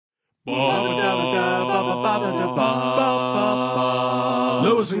Lois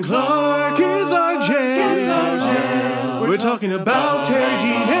and Clark is our jam. We're talking about Terry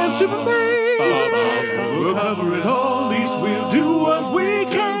Dean and Superman. We'll cover it all, at least we'll do what we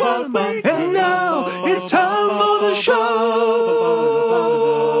can. And now it's time for the show.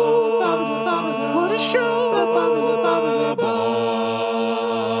 What a show!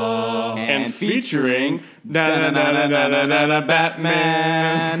 And featuring Batman.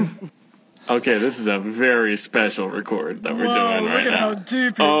 Okay, this is a very special record that we're doing right now. Look at how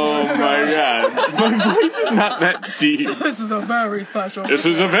deep it Oh my god. My voice is not that deep. This is a very special. This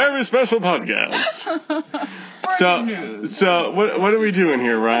is a very special podcast. So what are we doing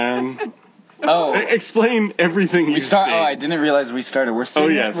here, Ryan? Oh, Explain everything you see. I didn't realize we started. We're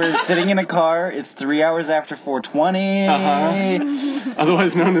sitting, We're sitting in a car. It's 3 hours after 4:20.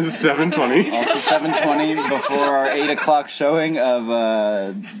 Otherwise known as 7:20. Also 7:20 before our 8 o'clock showing of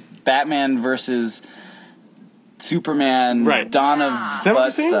Batman versus Superman. Right. Dawn of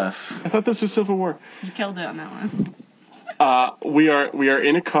Butt stuff. I thought this was Civil War. You killed it on that one. We are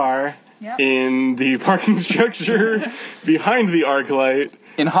in a car in the parking structure behind the ArcLight.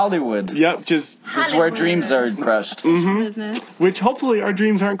 In Hollywood. Yep, This is where dreams are crushed. Mm-hmm. Which hopefully our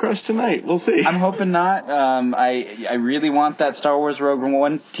dreams aren't crushed tonight. We'll see. I'm hoping not. I really want that Star Wars Rogue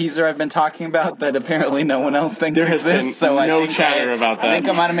One teaser I've been talking about that apparently no one else thinks there has exists. been So no I think chatter about that. I think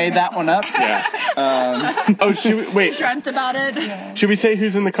I might have made that one up. Yeah. Should we, wait. Dreamt about it. Yeah. Should we say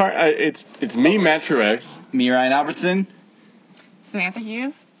who's in the car? It's me, Matt Truex. Me, Ryan Albertson. Samantha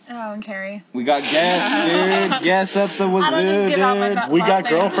Hughes. Oh, and Carrie. We got guests, dude. Guests up the wazoo, dude. We got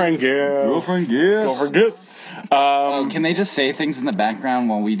girlfriend guests. Girlfriend guests. Girlfriend guests. Can they just say things in the background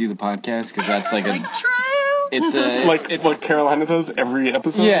while we do the podcast? Because that's like it's what Carolina does every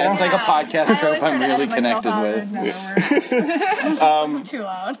episode. Yeah, now? it's like a podcast trope I'm really connected with. Too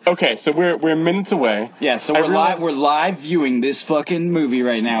loud. Okay, so we're minutes away. Yeah, so we're live viewing this fucking movie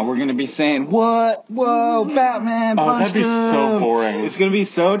right now. We're gonna be saying what? Whoa, Batman! Oh, that'd be so boring. It's gonna be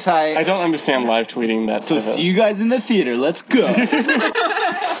so tight. I don't understand live tweeting that. So see you guys in the theater. Let's go.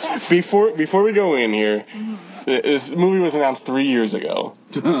 Before we go in here, this movie was announced 3 years ago.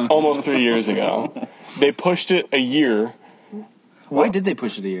 Almost 3 years ago. They pushed it a year. Why did they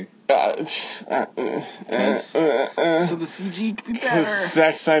push it a year? So the CG could be better. Because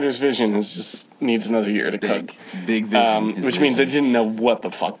Zack Snyder's vision needs another year to cook. It's a big vision. Which means they didn't know what the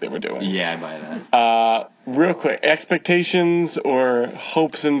fuck they were doing. Yeah, I buy that. Real quick, expectations or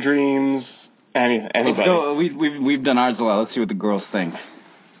hopes and dreams? Anybody? Let's go. We've done ours a lot. Let's see what the girls think.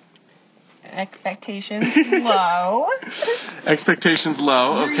 Expectations low. Expectations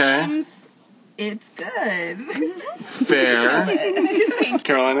low. Okay. It's good. Fair.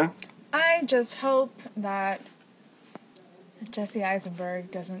 Carolina? I just hope that Jesse Eisenberg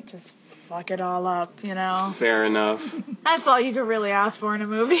doesn't just fuck it all up, you know? Fair enough. That's all you could really ask for in a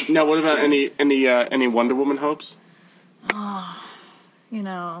movie. Now, what about any Wonder Woman hopes? Oh, you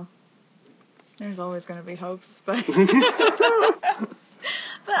know, there's always going to be hopes, but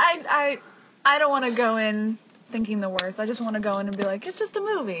but I don't want to go in thinking the worst. I just want to go in and be like, it's just a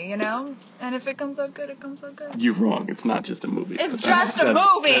movie, you know? And if it comes out good, it comes out good. You're wrong. It's not just a movie. It's just a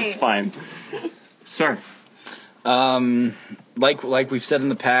movie! That's fine. Sir? Like we've said in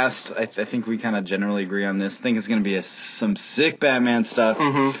the past, I think we kind of generally agree on this. I think it's going to be some sick Batman stuff.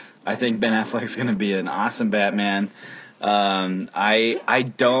 Mm-hmm. I think Ben Affleck's going to be an awesome Batman. I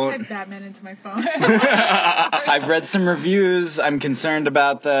don't. I typed Batman into my phone. I've read some reviews. I'm concerned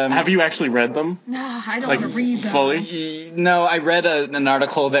about them. Have you actually read them? No, I don't want to read them. Fully? No, I read an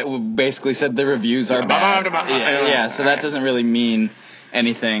article that basically said the reviews are bad. Yeah, so that doesn't really mean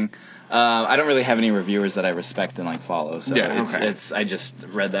anything. I don't really have any reviewers that I respect and follow. So I just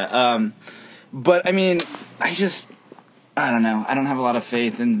read that. But I mean, I don't know. I don't have a lot of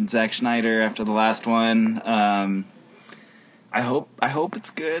faith in Zack Snyder after the last one. I hope it's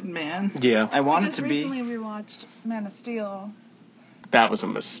good, man. Yeah. I want it to be. I just recently rewatched Man of Steel. That was a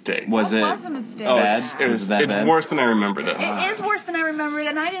mistake. Was it? That was a mistake. Oh, it's bad? Worse than I remembered it. It is worse than I remembered,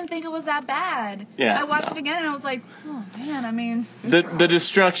 and I didn't think it was that bad. Yeah. I watched it again, and I was like, oh, man, I mean. The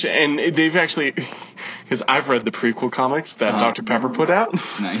destruction, and they've actually, because I've read the prequel comics that Dr. Pepper put out.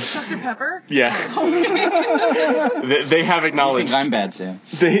 Nice. Dr. Pepper? Yeah. They have acknowledged. You think I'm bad, Sam?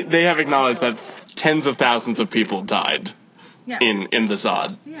 They have acknowledged that tens of thousands of people died. Yeah. In the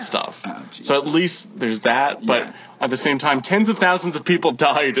Zod stuff. Oh, so at least there's that, but at the same time, tens of thousands of people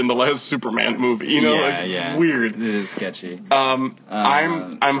died in the last Superman movie. You know, yeah. Weird. It is sketchy.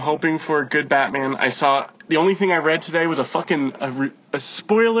 I'm hoping for a good Batman. I saw The only thing I read today was a fucking a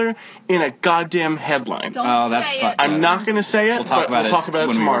spoiler in a goddamn headline. Don't say it. I'm not going to say it, We'll talk but about we'll talk about it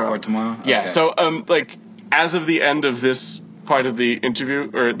when tomorrow. We record tomorrow. Yeah. Okay. So like as of the end of this part of the interview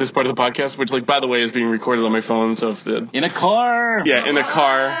or this part of the podcast, which like by the way is being recorded on my phone, so if the in a car. yeah in a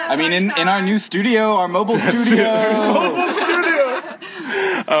car. I mean, in our new studio, our mobile studio.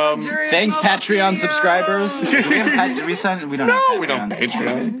 Thanks, Patreon subscribers. Do we have we don't have Patreon. We don't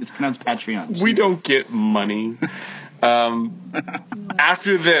Patreon. It's pronounced Patreon. We don't get money.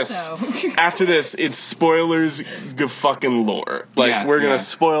 After this, it's spoilers fucking lore. Like, we're gonna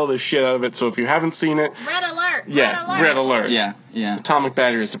spoil the shit out of it, so if you haven't seen it... Red alert! Yeah, red alert. Yeah. Atomic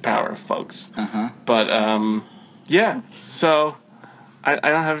battery is the power, folks. Uh-huh. But, yeah, so... I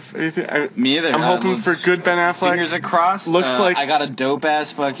don't have anything. Me either. I'm hoping for good Ben Affleck. Fingers crossed. Looks like I got a dope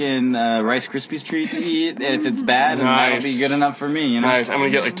ass fucking Rice Krispies treat to eat. If it's bad, and that'll be good enough for me. You know? Nice. I'm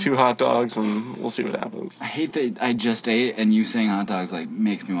gonna get like 2 hot dogs, and we'll see what happens. I hate that I just ate, and you saying hot dogs like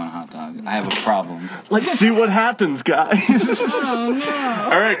makes me want a hot dog. I have a problem. Let's see what happens, guys. Oh, no.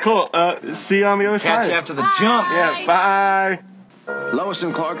 All right, cool. See you on the other side. Catch you after the jump. Yeah. Bye. Lois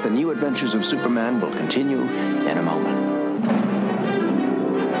and Clark: The New Adventures of Superman will continue in a moment.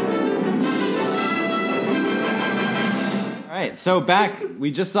 All right, so back.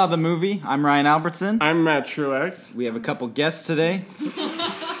 We just saw the movie. I'm Ryan Albertson. I'm Matt Truex. We have a couple guests today.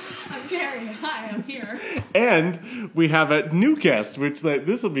 I'm Carrie. Hi, I'm here. And we have a new guest, which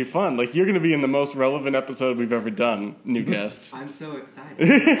this will be fun. Like, you're going to be in the most relevant episode we've ever done, new guest. I'm so excited.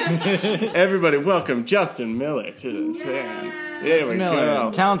 Everybody, welcome Justin Miller to the stand. There we Miller,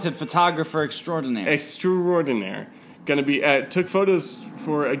 go. talented photographer extraordinaire. Extraordinaire. Gonna be took photos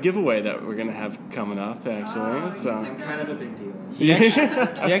for a giveaway that we're gonna have coming up actually. So It's kind of a big deal. He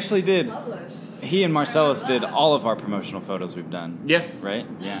actually did. He and Marcellus did all of our promotional photos we've done. yes, Right?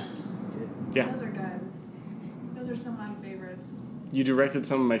 Yeah. yeah. Those are good. Those are some of my favorites. You directed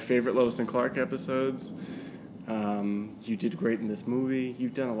some of my favorite Lois and Clark episodes. You did great in this movie.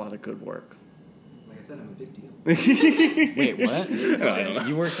 You've done a lot of good work. Like I said, I'm a big deal. Wait, what? I don't know.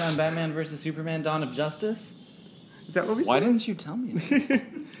 You worked on Batman vs. Superman: Dawn of Justice? Is that what we Why said? didn't you tell me?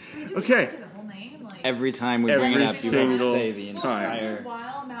 Okay. Say the whole name, like Every time we bring it Every up, you have to single say the for a entire. good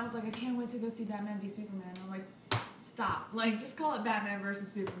while, Matt was like, I can't wait to go see Batman v Superman. I'm like, stop. Like, just call it Batman versus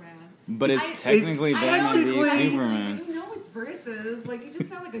Superman. But it's technically Batman v Superman. You know it's versus. Like, you just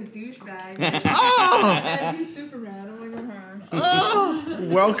sound like a douchebag. Like, Batman v Superman. I'm like,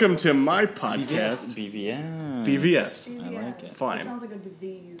 Welcome to my podcast, BVS. BVS. I like it. Fine. It sounds like a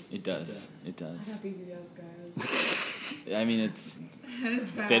disease. It does. It I does. got BBS, guys. I mean, it's It's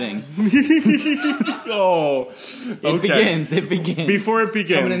bad. fitting. Oh, It okay. begins. It begins. Before it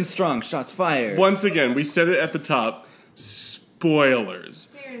begins, Coming in strong. Shots fired. once again, we said it at the top. Spoilers.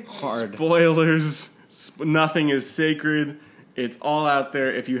 Seriously. Hard. Spoilers. Nothing is sacred. It's all out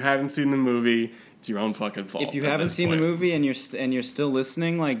there. If you haven't seen the movie, it's your own fucking fault. If you at haven't this seen point. the movie and you're still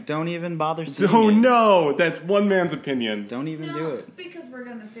listening, like, don't even bother seeing Oh it. no, that's one man's opinion. Don't even do No, it. because we're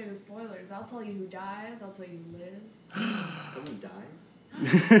gonna say the spoilers. I'll tell you who dies. I'll tell you who lives. Someone dies?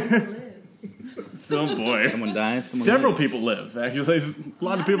 Someone lives. Oh boy. Someone dies. Someone Several lives. people live. Actually, a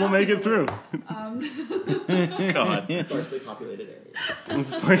lot of people make it through. God. Sparsely populated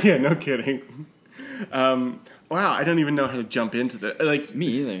areas. Yeah, no kidding. Wow, I don't even know how to jump into that. Like, Me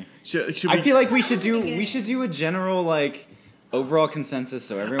either. should I we? feel like we should do a general like overall consensus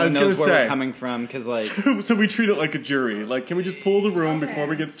so I everyone was knows gonna where say. we're coming from. Because like So we treat it like a jury. Like, can we just pull the room before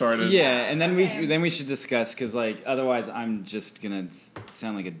we get started? yeah, and then we should discuss because like otherwise I'm just gonna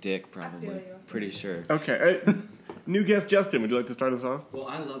sound like a dick probably. feel you. Pretty sure. Okay. New guest Justin, would you like to start us off? Well,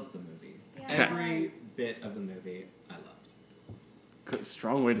 I loved the movie. Yeah. Every bit of the movie, I loved. Good,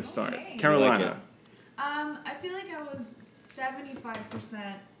 strong way to start. Okay. Carolina. You like I feel like I was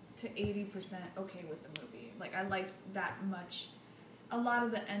 75% to 80% okay with the movie. Like, I liked that much. A lot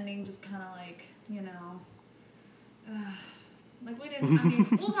of the ending just kind of like, you know, like we didn't, I mean,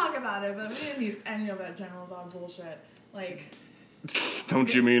 we'll talk about it, but we didn't need any of that General Zod bullshit. Like,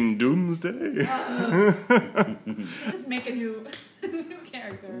 Don't you mean Doomsday? just make a new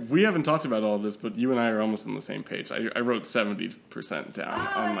character. We haven't talked about all this, but you and I are almost on the same page. I wrote 70% down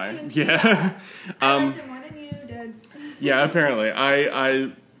on I my didn't see yeah. that. I liked it more than you did. Yeah, apparently.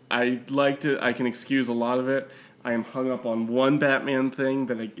 I liked it. I can excuse a lot of it. I am hung up on one Batman thing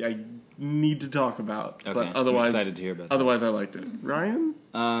that I need to talk about. Okay, but I'm otherwise, excited to hear about that. Otherwise, I liked it. Ryan?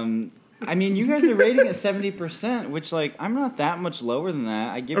 I mean, you guys are rating at 70%, which like I'm not that much lower than that.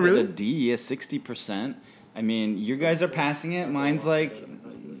 I give Oh, really? it a D, a 60%. I mean, you guys are passing it. Mine's like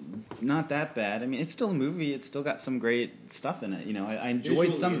not that bad. I mean, it's still a movie. It's still got some great stuff in it. You know, I enjoyed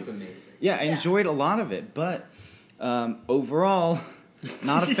Visually, some. It's amazing. Yeah, I enjoyed a lot of it, but overall,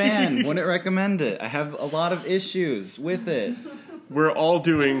 not a fan. Wouldn't recommend it. I have a lot of issues with it. We're all It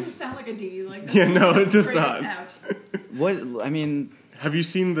doing. doesn't sound like a D. Like Yeah, no, that's it does straight not. F. What I mean, Have you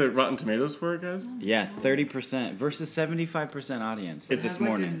seen the Rotten Tomatoes for it, guys? yeah, 30% versus 75% audience It this has, like,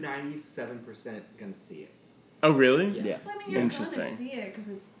 morning. a 97% gonna see it. Oh, really? Yeah. Well, I mean, you're going to Interesting. see it because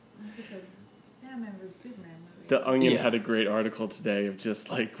it's a Batman vs Superman movie. The Onion Yeah. had a great article today of just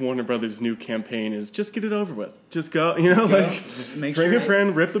like Warner Brothers' new campaign is just get it over with. Just go, you know, go. like Just make bring sure- a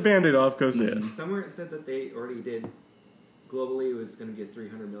friend, rip the Band-Aid off, go see it. Somewhere it said that they already did. Globally, it was going to be a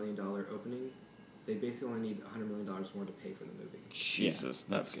 $300 million opening. They basically only need $100 million more to pay for the movie. Jesus,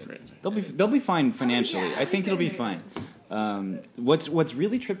 that's good. crazy. They'll be fine financially. yeah, I think it'll be at least they fine. What's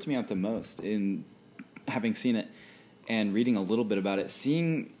really tripped me out the most in having seen it and reading a little bit about it,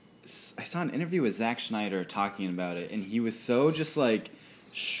 I saw an interview with Zack Schneider talking about it, and he was so just like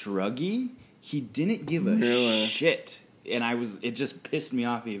shruggy. He didn't give a Really? shit, and it just pissed me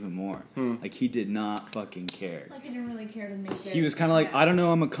off even more. Like he did not fucking care. Like, I didn't really care to make it. He was kind of like, I don't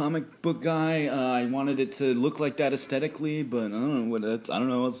know, I'm a comic book guy. I wanted it to look like that aesthetically, but I don't know I don't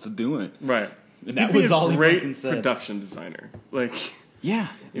know what else to do it. Right. And that He'd be was a all he great fucking said. production designer. Like, Yeah.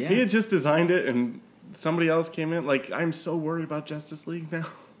 if he had just designed it and somebody else came in, like, I'm so worried about Justice League now.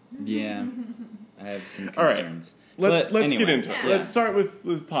 Yeah. I have some All right. concerns. Let's But get anyway. into it. Yeah. Let's start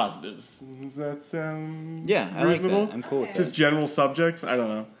with positives. Does that sound Yeah, I like reasonable? that. I'm cool with Okay. Just that. general subjects? I don't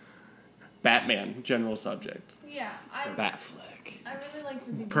know. Batman, general subject. Yeah, Batfleck. I really liked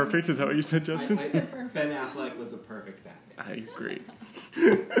the beginning. Perfect? Is that what you said, Justin? Ben Affleck was a perfect Batman. I agree. He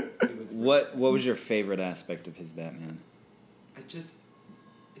was What was your favorite aspect of his Batman?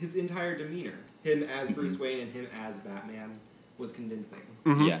 his entire demeanor, him as Bruce Wayne and him as Batman, was convincing.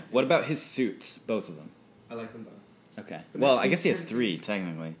 Mm-hmm. Yeah. What about his suits? Both of them. I like them both. Okay. The Well, next I guess he has suit's 3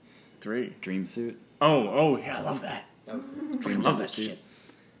 technically. 3. Dream suit. Oh, yeah, I love that. That was cool. Fucking love that shit.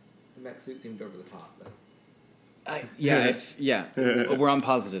 The mech suit seemed over the top, though. We're on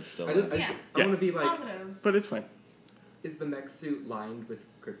positive still. I though. want Yeah. to be like, Positives. But it's fine. is the mech suit lined with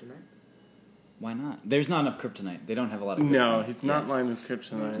kryptonite? Why not? There's not enough kryptonite. They don't have a lot of kryptonite. No, he's not Yeah. lined with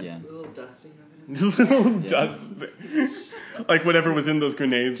kryptonite. Yeah. A little dusting of it. Little Yeah. dust. Like whatever was in those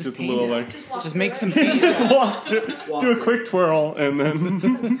grenades, just a little like... Just make some paint. paint. Just walk, do a quick twirl, and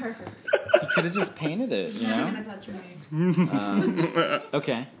then... Perfect. You could have just painted it, you You're know? not gonna touch me.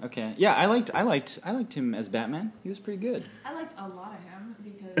 Okay. Yeah, I liked him as Batman. He was pretty good. I liked a lot of him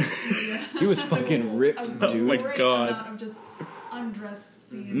because He was fucking ripped, a dude. my great God. amount of just undressed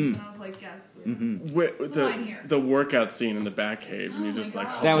scenes, and I was like, yes, this is. With It's a line here. the workout scene in the Batcave, and you're Oh just my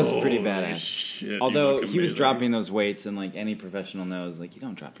like, God. That was pretty "Holy badass. shit, you Although look he was amazing." dropping those weights, and like any professional knows, like you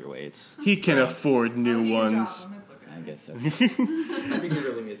don't drop your weights. He can afford Oh, new you can drop ones. them, it's okay. I guess so. I think we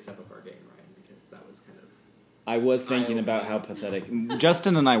really need to step up our game, Ryan, because that was kind of... I was thinking about how pathetic.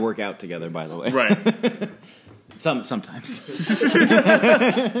 Justin and I work out together, by the way. Right. Sometimes.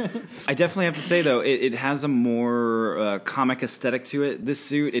 I definitely have to say though, it has a more comic aesthetic to it. This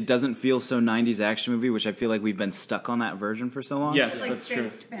suit, it doesn't feel so 90s action movie, which I feel like we've been stuck on that version for so long. Yes, It's like that's true.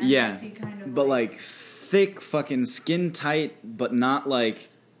 straight Yeah, spandex-y kind of but like thick, fucking skin tight, but not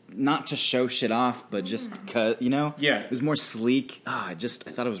to show shit off, but just cut. You know? Yeah. It was more sleek. I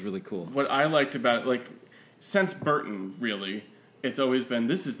thought it was really cool. What I liked about it, like, since Burton, really, it's always been,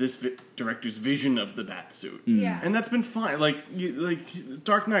 this is this director's vision of the Batsuit. Yeah. And that's been fine. Like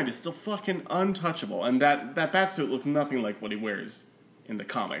Dark Knight is still fucking untouchable, and that Batsuit looks nothing like what he wears in the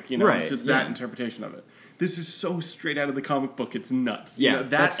comic. You know, Right, it's just yeah. that interpretation of it. This is so straight out of the comic book, it's nuts. Yeah, You know, that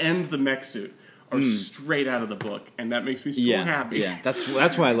that's- and the mech suit are straight out of the book, and that makes me so happy. Yeah,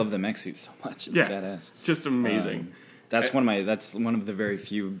 that's why I love the mech suit so much. It's Yeah. badass. Just amazing. That's one of the very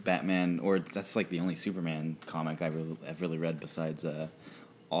few Batman, or that's like the only Superman comic I've really read besides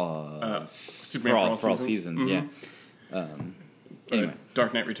Superman for all seasons. Mhm. Yeah. Anyway,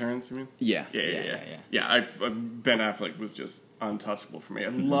 Dark Knight Returns, you mean? yeah. Yeah, Ben Affleck was just untouchable for me. I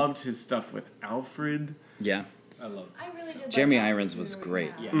loved his stuff with Alfred. Yeah. I love it. I really did. Jeremy like Irons that was movie,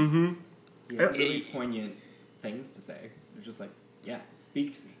 great. Yeah. Mm-hmm. He had really poignant things to say. They're just like, yeah,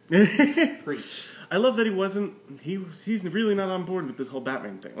 speak to me. Preach. I love that he's really not on board with this whole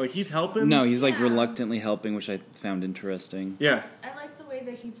Batman thing. Like, he's helping. No, he's like Yeah. reluctantly helping, which I found interesting. Yeah. I like the way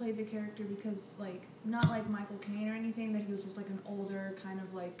that he played the character because, like, not like Michael Caine or anything, that he was just like an older kind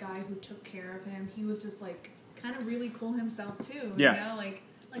of like guy who took care of him. He was just like kind of really cool himself too. Yeah. You know, like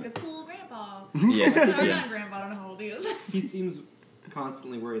a cool grandpa. Yeah. Or Yeah. not grandpa, I don't know how old he is. He seems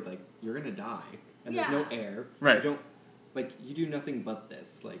constantly worried, like, you're gonna die, and Yeah. there's no air. Right. You don't like, you do nothing but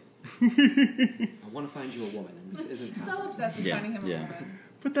this. Like, I want to find you a woman, and this isn't So obsessed with finding him a woman.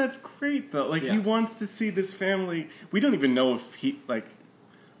 But that's great, though. Like, he wants to see this family. We don't even know if he, like,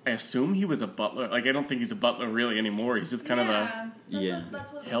 I assume he was a butler. Like, I don't think he's a butler really anymore. He's just kind of a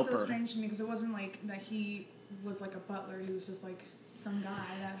That's what was helper. so strange to me, because it wasn't like that he was like a butler. He was just like some guy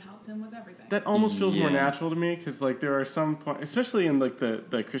that helped him with everything. That almost feels more natural to me, because, like, there are some points, especially in, like,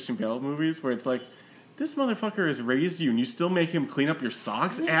 the Christian Bale movies, where it's like, this motherfucker has raised you, and you still make him clean up your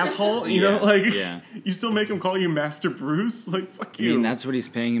socks, asshole? You know, like, you still make him call you Master Bruce? Like, fuck you. I mean, that's what he's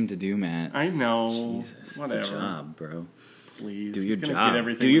paying him to do, Matt. I know. Jesus, whatever. It's a job, bro. Please. Do your He's gonna job. get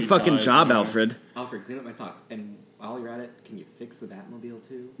everything Do your he fucking does job, anyway. Alfred. Alfred, clean up my socks. And while you're at it, can you fix the Batmobile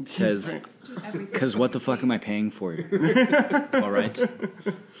too? Because what the fuck am I paying for? All right.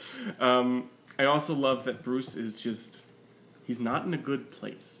 I also love that Bruce is just, he's not in a good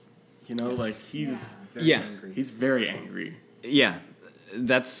place. You know, like, he's angry. He's very angry. Yeah,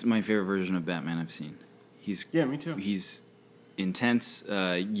 that's my favorite version of Batman I've seen. Me too. He's intense.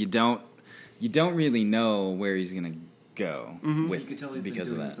 You don't really know where he's gonna go with You could tell he's because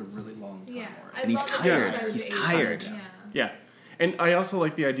been doing of this that. a really long time. Yeah. And he's tired. He's tired. Yeah, and I also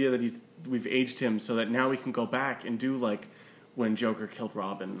like the idea that we've aged him so that now we can go back and do, like, when Joker killed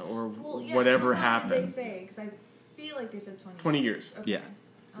Robin or whatever happened. How long did they say? Because I feel like they said 20 years. 20 years. Okay. Yeah.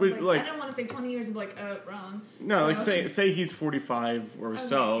 I was Like- I didn't want to say 20 years and be like, wrong. No, like, So- say he's 45 or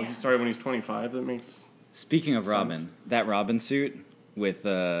so. yeah. He started when he's 25. That makes Speaking of sense. Robin, that Robin suit with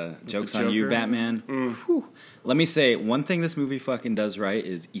jokes the on you, Joker? Batman. Whew. Let me say one thing this movie fucking does right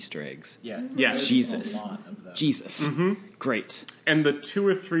is Easter eggs. Yes. Yes. Jesus. A lot of them. Jesus. Great. And the 2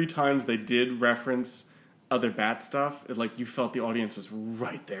 or 3 times they did reference other Bat stuff, it's like you felt the audience was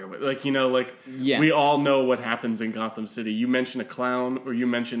right there. Like, you know, like, we all know what happens in Gotham City. You mention a clown or you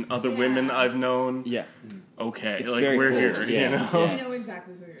mention other women I've known. Yeah. Okay, It's like, very we're cool. here, Yeah. you know? I know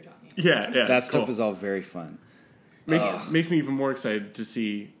exactly who you're talking about. Yeah, That it's stuff cool. is all very fun. Makes me even more excited to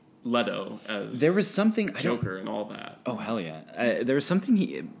see Leto as There was something Joker and all that. Oh hell yeah! There was something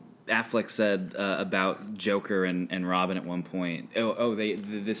Affleck said about Joker and Robin at one point.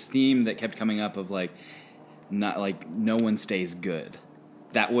 This theme that kept coming up of like, not like no one stays good.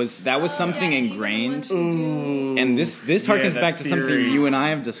 That was something ingrained. And this harkens back to something you and I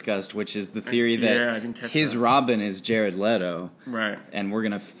have discussed, which is the theory that his Robin is Jared Leto. Right. And we're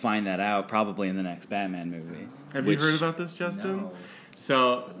gonna find that out probably in the next Batman movie. Have you heard about this, Justin? No.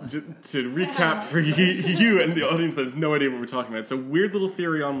 So, to recap for you and the audience that has no idea what we're talking about, it's a weird little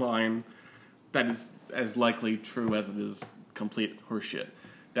theory online that is as likely true as it is complete horseshit.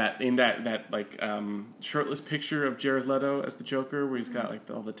 That in that shirtless picture of Jared Leto as the Joker, where he's got like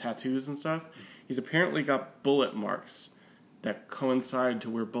all the tattoos and stuff, he's apparently got bullet marks that coincide to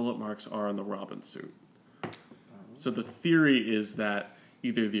where bullet marks are on the Robin suit. So the theory is that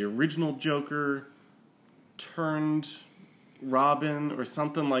either the original Joker turned Robin or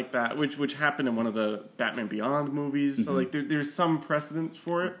something like that, which happened in one of the Batman Beyond movies. So like there's some precedent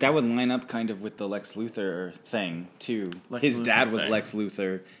for it. That would line up kind of with the Lex Luthor thing too. His Luthor dad was thing. Lex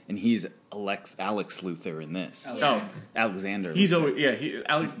Luthor, and he's Alex Luthor in this. Oh, Alexander. he's Luthor.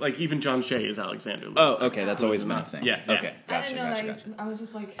 always like even John Shea is Alexander Luthor. Oh, okay, that's always been a thing. Yeah. Okay, I gotcha, didn't know gotcha, that. gotcha. I was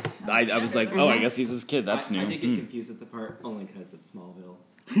just like, I was like, oh, I guess he's his kid. That's new. I did get confused at the part only because of Smallville.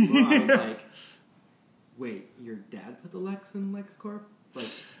 Well, I was like, wait, your dad put the Lex in LexCorp? Like,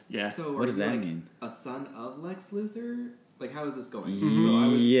 yeah. So what does that like mean? A son of Lex Luthor? Like, how is this going? Mm-hmm. So I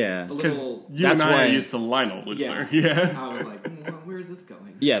was Yeah. a Because little. you That's and I why- are used to Lionel Luthor. Yeah. Yeah. I was like, where is this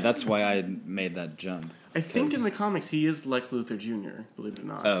going? Yeah, that's why I made that jump. I think in the comics he is Lex Luthor Jr., believe it or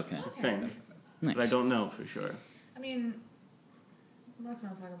not. Oh, okay. I think. Nice. But I don't know for sure. I mean, let's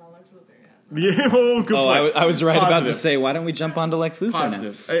not talk about Lex Luthor yet. Yeah, good point. I was right about to Positive. say, why don't we jump onto Lex Luthor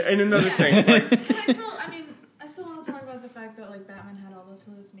Positive. And another thing, like, I still want to talk about the fact that like Batman had all those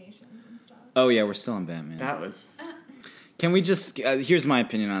hallucinations and stuff. now? Oh yeah, we're still on Batman. that was... Can we just? Here's my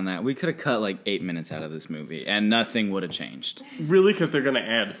opinion on that. We could have cut like 8 minutes out of this movie, and nothing would have changed. Really? Because they're going to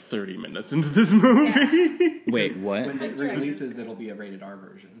add 30 minutes into this movie? Wait, what? When it releases, it'll be a rated R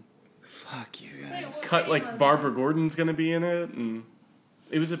version. Fuck you guys. Cut, like, Barbara Gordon's going to be in it, and...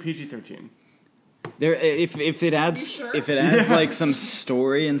 It was a PG-13. There, if it adds like some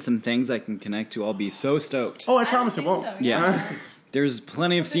story and some things I can connect to, I'll be so stoked. Oh, I promise it won't. So, Yeah, there's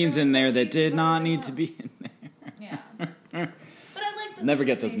plenty of scenes in there that did not need to be in there. Yeah. But I like the Never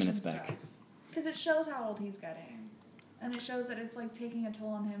get those minutes back. because it shows how old he's getting, and it shows that it's like taking a toll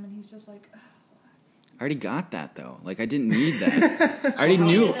on him, and he's just like, ugh. I already got that though. Like I didn't need that. I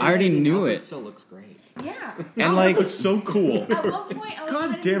already knew It it. still looks great. Yeah. And like, It's so cool. At one point, I was God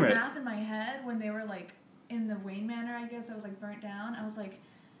trying to damn do it. math in my head when they were like in the Wayne Manor, I guess, that was like burnt down. I was like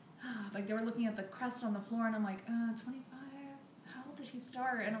they were looking at the crust on the floor, and I'm like, 25. How old did he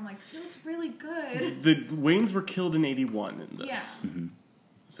start? And I'm like, he looks really good. The Waynes were killed in 81 in this. Yeah. Mm-hmm.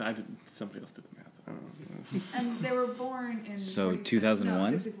 So somebody else did the math. I don't know. And they were born in. So 46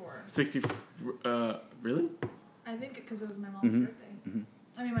 2001? No, 64. 60. Really? I think because it was my mom's birthday. Mm-hmm.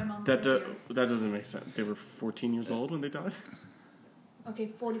 I mean, my mom's That birthday. that doesn't make sense. They were 14 years old when they died. Okay,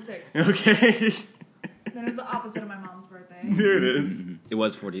 46. Okay. Then it was the opposite of my mom's birthday. There it is. It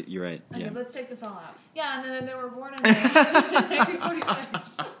was 40. You're right. Okay, Yeah. let's take this all out. Yeah, and then they were born in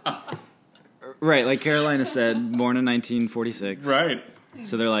 1946. Right, like Carolina said, born in 1946. Right.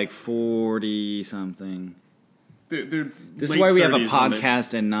 So they're like 40 something. They're This is late why we have a 30s when they-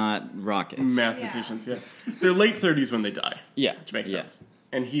 podcast and not rockets. Mathematicians, yeah. They're late 30s when they die. Yeah. Which makes Yeah. sense.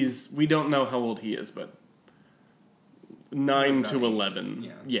 And we don't know how old he is, but 9 to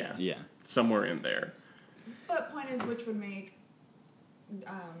 11. Yeah. Yeah. Somewhere in there. But point is, which would make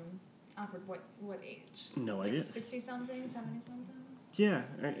Alfred what age? No Like idea. 60 something, 70 something. Yeah,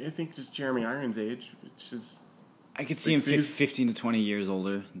 I think just Jeremy Irons' age, which is... I could see him 60s. 15 to 20 years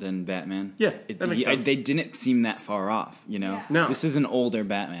older than Batman. Yeah, that makes sense. They didn't seem that far off, you know? Yeah. No. This is an older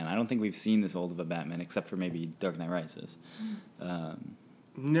Batman. I don't think we've seen this old of a Batman, except for maybe Dark Knight Rises.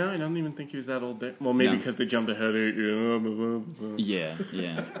 No, I don't even think he was that old there. Well, maybe No. because they jumped ahead of you. Yeah,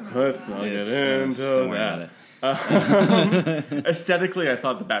 yeah. Let's not get into Don't worry about that. it. Aesthetically, I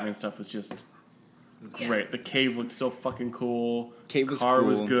thought the Batman stuff was just Yeah. great. The cave looked so fucking cool. Cave was Car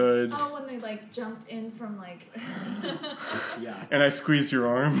was cool. good. Oh, when they like jumped in from like. Yeah. And I squeezed your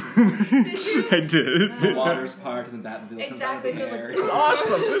arm. Did you? I did. The water's part and the Batmobile Exactly, comes out of it the was air. like-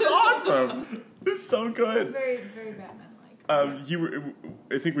 Awesome. It's awesome. It's so It was good. very, very Batman-like. You were.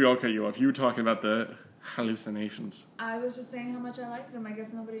 I think we all cut you off. You were talking about the hallucinations. I was just saying how much I liked them. I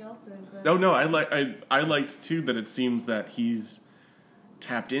guess nobody else did. But Oh no, I liked too that it seems that he's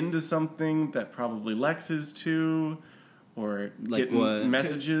tapped into something that probably Lex is too, or Like getting what?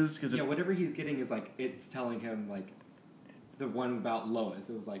 messages because Yeah, whatever he's getting is like, it's telling him, like, the one about Lois.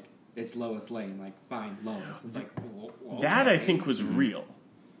 It was like, it's Lois Lane. Like, find Lois. It's like, well, that I okay. think was real.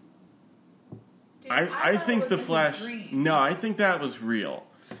 Dude, I thought it think was the in his Flash. dream. No, I think that was real.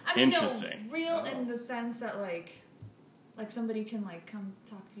 I mean, Interesting. No, real in the sense that like somebody can like come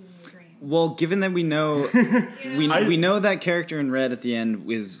talk to you in your dream. Well, given that we know You know? we know that character in red at the end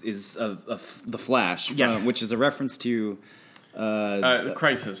is of the Flash, Yes. which is a reference to The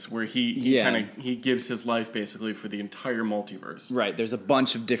Crisis, where he Yeah. kind of he gives his life basically for the entire multiverse. right. There's a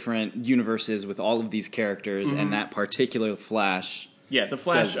bunch of different universes with all of these characters, Mm-hmm. and that particular Flash. Yeah, the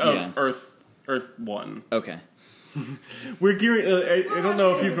Flash Does- of yeah. Earth 1. Okay, We're gearing. I don't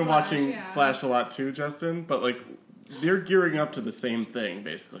know if watching you've been Flash, watching yeah. Flash a lot too, Justin, but like they're gearing up to the same thing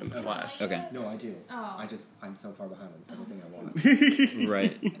basically in the Flash. okay, No, I do. Oh. I'm so far behind on everything I watch.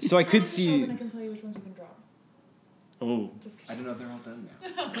 right. So I could Tell me the shows see. and I can tell you which ones you can drop. Oh, Just I kidding. don't know if they're all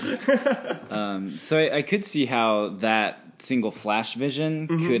done now. So I could see how that single Flash vision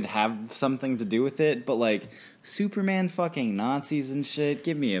Mm-hmm. could have something to do with it, but like Superman fucking Nazis and shit.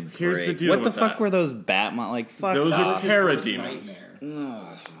 Give me a break. Here's the deal what the with fuck that. were those Batman? Like fuck. Those are off. parademons.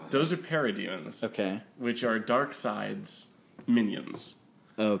 Nightmare. Those are parademons. Okay. Which are Darkseid's minions.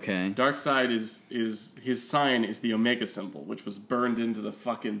 Okay. Darkseid is his sign is the Omega symbol, which was burned into the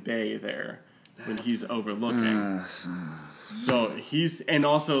fucking bay there when he's overlooking. So he's and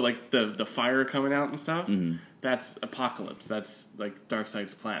also like the fire coming out and stuff. That's Apocalypse. That's like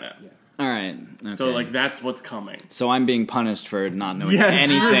Darkseid's planet. Yeah. All right. Okay. So like that's what's coming. So I'm being punished for not knowing Yes.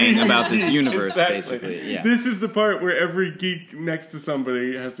 anything about this universe, Exactly. basically. Yeah. This is the part where every geek next to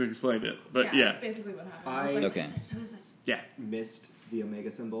somebody has to explain it. But yeah. That's basically what happened. I was I- like, Okay. who is this? Yeah. Missed the Omega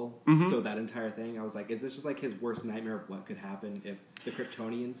symbol. Mm-hmm. So that entire thing, I was like, is this just like his worst nightmare of what could happen if the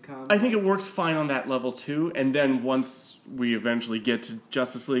Kryptonians come? I think it works fine on that level too. And then once we eventually get to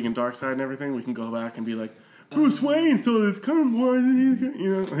Justice League and Darkseid and everything, we can go back and be like, Bruce Wayne thought it's coming. Why did he? You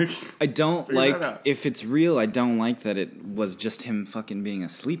know, like I don't Figure like, that out. if it's real, I don't like that it was just him fucking being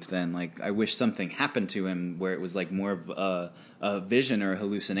asleep then. Like, I wish something happened to him where it was like more of a vision or a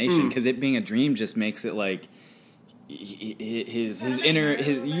hallucination. Because it being a dream just makes it like his inner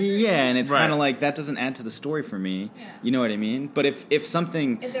yeah, and it's Right. kind of like that doesn't add to the story for me. Yeah. You know what I mean? But if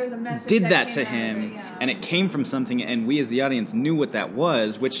something If there was a message did that that came to out of him it, yeah. and it came from something and we as the audience knew what that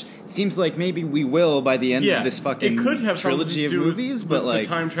was, which seems like maybe we will by the end of this fucking it could have trilogy something of to do movies, with but like the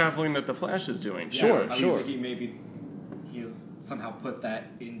time traveling that the Flash is doing. Sure, I was sure. thinking maybe he'll somehow put that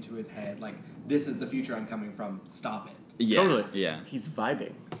into his head, like, this is the future I'm coming from, stop it. yeah, Totally. yeah. He's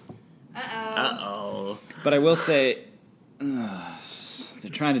vibing. Uh-oh. Oh. But I will say, universe.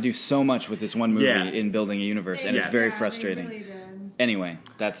 They're trying to do so much with this one movie in building a universe, and it's very frustrating. They really did. Anyway,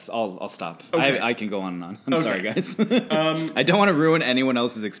 that's I'll stop. Okay. I can go on and on. I'm sorry, guys. I don't want to ruin anyone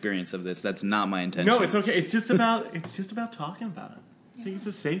else's experience of this. That's not my intention. No, it's okay. It's just about talking about it. I think it's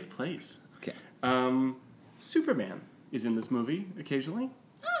a safe place. Okay. Superman is in this movie occasionally.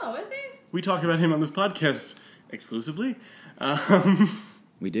 Oh, is he? We talk about him on this podcast exclusively.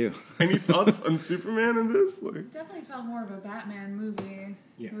 We do. Any thoughts on Superman in this? Like, Definitely felt more of a Batman movie.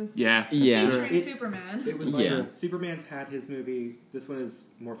 Yeah. With Yeah. Superman. It was like Superman's had his movie. This one is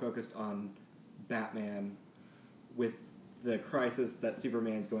more focused on Batman with the crisis that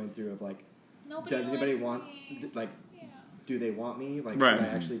Superman's going through of like, Nobody does anybody likes wants me. like, Yeah. do they want me? Like, Right. should I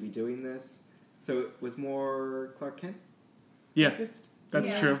actually be doing this? So it was more Clark Kent Yeah, focused. that's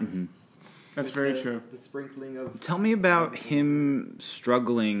Yeah. true. Mm-hmm. That's With very the- true. The sprinkling of Tell me about him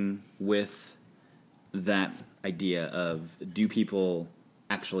struggling with that idea of, do people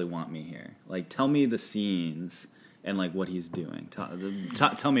actually want me here? Like, tell me the scenes and like what he's doing.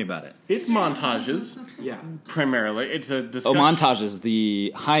 Tell me about it. It's montages yeah. primarily. It's a Oh, discussion. montage is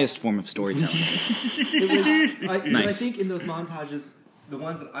the highest form of storytelling. But I Nice. think in those montages, the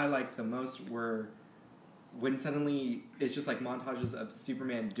ones that I liked the most were when suddenly it's just like montages of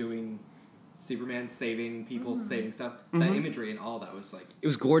Superman saving people, saving stuff. That imagery and all that was like, It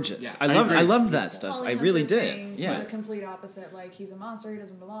was gorgeous. Yeah, I agree. loved that stuff. Pauline I was really just did. saying Yeah. the complete opposite. Like, he's a monster. He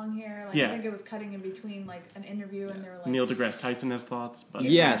doesn't belong here. Like, Yeah. I think it was cutting in between like an interview, and they were like, Neil deGrasse Tyson has thoughts, but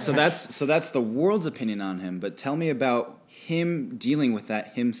Yeah, so that's the world's opinion on him, but tell me about him dealing with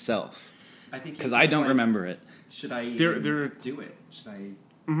that himself, I think because he I was don't like, remember it. Should I There- even there- do it? Should I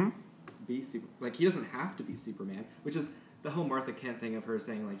Mm-hmm. be super? Like, he doesn't have to be Superman, which is the whole Martha Kent thing of her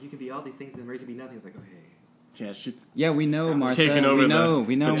saying like, you can be all these things and then you can be nothing. It's like, okay. yeah, she's Yeah, we know Martha. taking over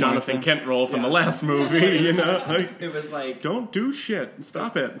we know the Jonathan Martha. Kent role from the Yeah. last movie. You know, like, It was like, don't do shit.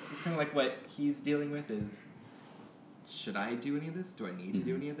 Stop it. It's kind of like what he's dealing with is, should I do any of this? Do I need to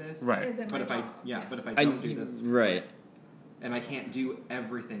do any of this? Right. Is it But my if I, fault? but if I don't do this, right. and I can't do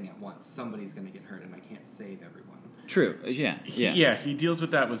everything at once, somebody's going to get hurt, and I can't save everyone. True. Yeah. Yeah. He deals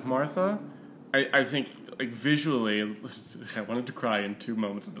with that with Martha. I think, like, visually, I wanted to cry in 2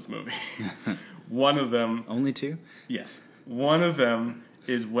 moments of this movie. One of them, Only two? yes, one of them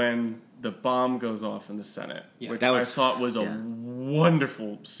is when the bomb goes off in the Senate, Yeah. which That I was- thought was a yeah.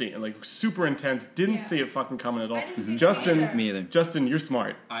 wonderful scene, like super intense. Didn't Yeah. see it fucking coming at all. I didn't see it Justin, either. Me either. Justin, you're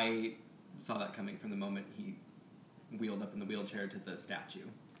smart. I saw that coming from the moment he wheeled up in the wheelchair to the statue.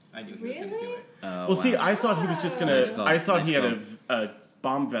 I knew he was going to do Really? it. Well, see, I thought he was just gonna. Nice call. I thought Nice he had call. a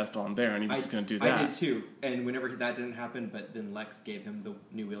bomb vest on there, and he was just gonna do that. I did too. And whenever that didn't happen, but then Lex gave him the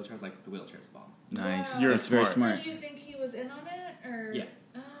new wheelchair, I was like, the wheelchair's a bomb. Nice. You're That's very smart. smart. So do you think he was in on it, or Yeah.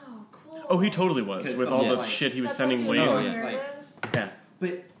 Oh, cool. Oh, he totally was 'Cause with the all whole, the like- shit he was That's sending why he was Wayne. so Oh, yeah. nervous. Yeah.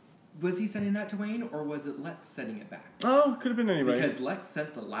 But was he sending that to Wayne, or was it Lex sending it back? Oh, could have been anybody. Because Lex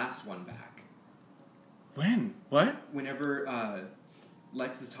sent the last one back. When? What? Whenever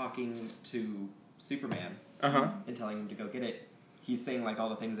Lex is talking to Superman Uh huh. and telling him to go get it, he's saying like all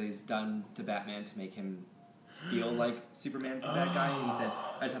the things that he's done to Batman to make him feel like Superman's the bad guy. And he said,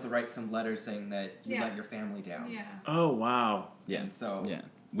 I just have to write some letters saying that you Yeah. let your family down. Yeah. Oh wow. Yeah. And so Yeah.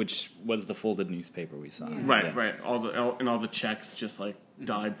 Which was the folded newspaper we saw. Yeah. Right, Yeah. right. All the checks just like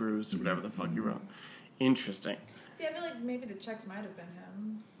die Bruce or whatever the fuck you wrote. Interesting. See, I feel like maybe the checks might have been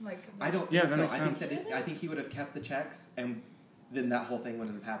him. Like, I don't Yeah, think that so. makes I think sense. that I think he would have kept the checks, and then that whole thing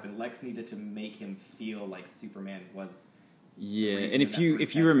wouldn't have happened. Lex needed to make him feel like Superman was. Yeah, reason and if that you Bruce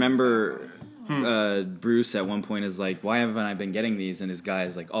if you had remember, Hmm. Bruce at one point is like, "Why haven't I been getting these?" And his guy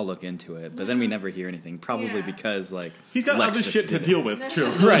is like, "I'll look into it," but then we never hear anything. Probably Yeah. because like He's got Lex other just shit to did it. deal with too.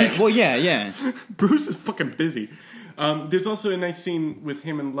 Right. Well, yeah. Bruce is fucking busy. There's also a nice scene with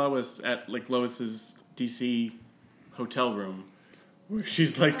him and Lois at like Lois's DC hotel room, where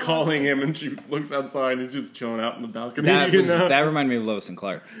she's like calling him, and she looks outside and he's just chilling out in the balcony. That you was, know? that reminded me of Lois and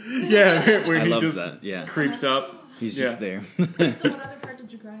Clark. Yeah, where I he loved just that. Yeah, creeps up. he's Yeah. just there. So what other part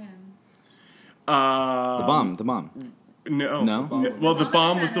did you cry in? The bomb. No. No? Well, the bomb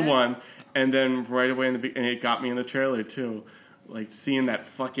bomb in was the Senate? one, and then right away and it got me in the trailer too. Like seeing that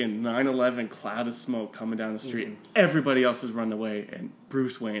fucking 9/11 cloud of smoke coming down the street, and everybody else is running away, and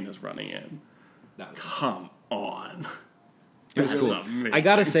Bruce Wayne is running in. That was Come on. It was That cool. amazing. I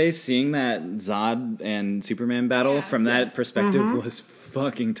gotta say, seeing that Zod and Superman battle Yeah. from that Yes. perspective Mm-hmm. was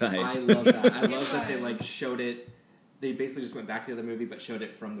fucking tight. I love that. I It love that they was. like showed it. They basically just went back to the other movie, but showed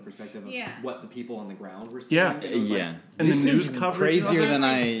it from the perspective of Yeah. what the people on the ground were seeing. Yeah. And it was like, Yeah, And the this news is coverage of crazier it? than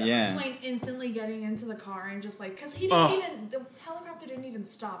I. Bruce Yeah, Wayne instantly getting into the car and just like, because he Oh. didn't even, the helicopter didn't even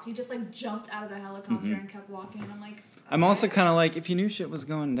stop. He just like jumped out of the helicopter and kept walking. I'm like, I'm also kind of like, if you knew shit was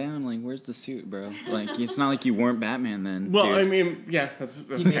going down, like, where's the suit, bro? Like, it's not like you weren't Batman then. Well, dude. I mean, yeah, that's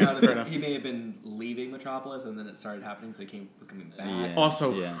He may, not fair have, enough. he may have been leaving Metropolis, and then it started happening, so he was coming back. Yeah.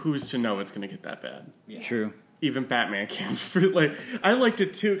 Also, who's to know it's going to get that bad? Yeah. True. Even Batman can't. Like, I liked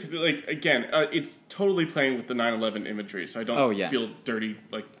it too because, like, again, it's totally playing with the 9/11 imagery, so I don't feel dirty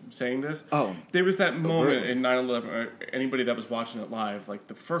like saying this. Oh, there was that moment in 9/11. Anybody that was watching it live, like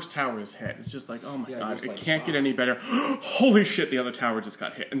the first tower is hit. It's just like, oh my god, it can't get any better. Holy shit, the other tower just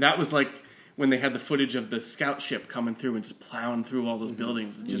got hit, and that was like when they had the footage of the scout ship coming through and just plowing through all those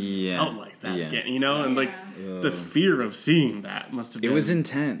buildings. It just felt like that again, you know, and like the fear of seeing that must have been. It was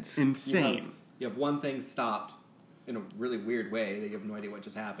intense, insane. You have one thing stopped in a really weird way that you have no idea what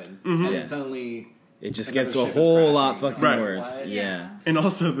just happened, Mm-hmm. and then suddenly it just gets a whole lot fucking worse. What? Yeah. And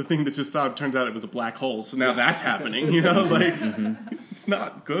also the thing that just stopped turns out it was a black hole, so now that's happening, you know? Like, it's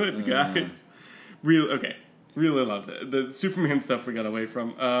not good, guys. Really loved it. The Superman stuff we got away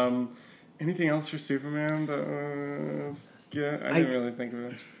from. Anything else for Superman? I didn't really think of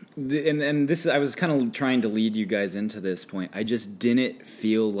it. And this, I was kind of trying to lead you guys into this point. I just didn't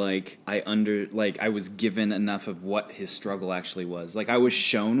feel like I was given enough of what his struggle actually was. Like, I was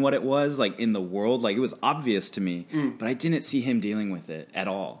shown what it was, like, in the world. Like, it was obvious to me, but I didn't see him dealing with it at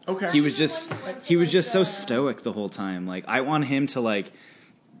all. Okay. He was just so stoic the whole time. Like, I want him to, like,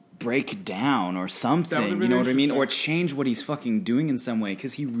 break down or something, you know what I mean? Or change what he's fucking doing in some way,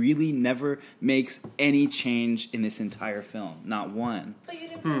 because he really never makes any change in this entire film. Not one. But you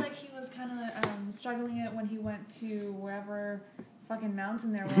didn't feel like he was kind of struggling it when he went to wherever fucking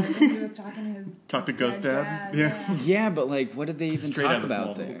mountain there was and he was talking to his Ghost Dad? Yeah, but like, what did they even Straight talk out of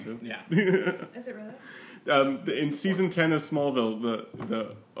about Smallville, there? too. Yeah. Is it really? In season 10 of Smallville,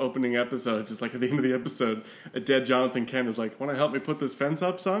 the opening episode, just like at the end of the episode, a dead Jonathan Kent is like, "Want to help me put this fence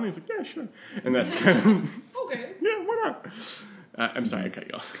up, son?" He's like, "Yeah, sure." And that's kind of okay. Yeah, why not? I'm sorry, I cut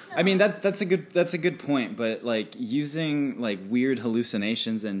you off. I mean, that's a good point, but like using like weird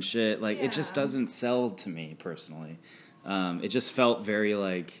hallucinations and shit, like it just doesn't sell to me personally. It just felt very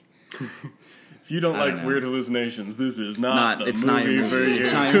like. If you don't like weird hallucinations, this is not the it's movie not for you.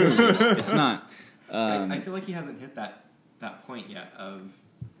 It's not your movie. It's not. I feel like he hasn't hit that point yet of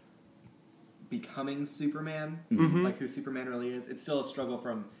becoming Superman, like who Superman really is. It's still a struggle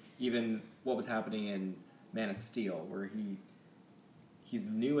from even what was happening in Man of Steel, where he's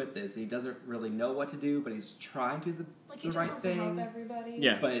new at this. He doesn't really know what to do, but he's trying to do he the just right wants thing. to help everybody.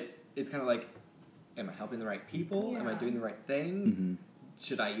 Yeah. But it's kind of like, am I helping the right people? Am I doing the right thing? Mm-hmm.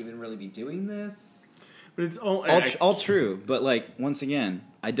 Should I even really be doing this? But it's all true, but like once again,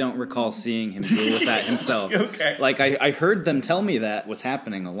 I don't recall seeing him deal with that himself. Okay. Like I heard them tell me that was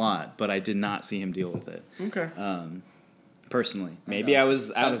happening a lot, but I did not see him deal with it. Okay. Personally, maybe I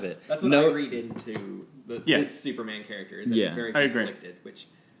was out of it. That's what I read into this Superman character. Is that he's very conflicted, which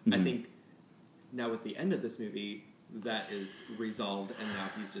I think now with the end of this movie, that is resolved, and now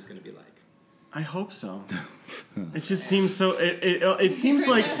he's just going to be like. I hope so. It just seems so. It seems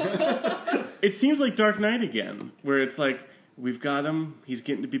like it seems like Dark Knight again, where it's like we've got him. He's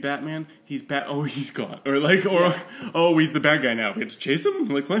getting to be Batman. He's Oh, he's gone. Or like, oh, he's the bad guy now. We have to chase him.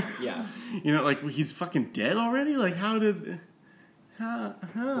 Like what? Yeah. You know, like he's fucking dead already. Like how did?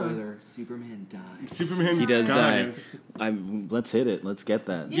 Spoiler: Superman dies. Superman. He does dies. die. Let's hit it. Let's get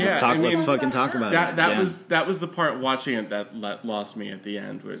that. Yeah, Let's fucking talk about it. That was the part watching it that lost me at the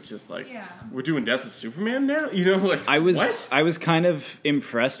end, where it's just like we're doing Death of Superman now. You know, like I was kind of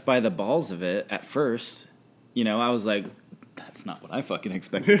impressed by the balls of it at first. You know, I was like, that's not what I fucking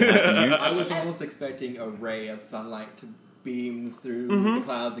expected to happen here. I was almost expecting a ray of sunlight to beam through the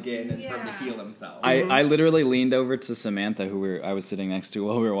clouds again and for him to heal himself. I literally leaned over to Samantha, who I was sitting next to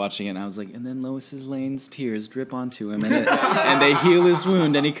while we were watching it, and I was like, and then Lois Lane's tears drip onto him, and they heal his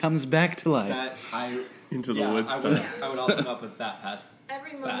wound, and he comes back to life. Into the woods stuff. I would also come up with that past.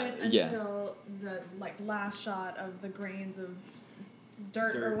 Every moment until the last shot of the grains of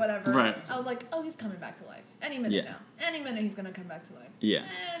dirt or whatever. Right. I was like, oh, he's coming back to life. Any minute now. Any minute he's gonna come back to life. Yeah.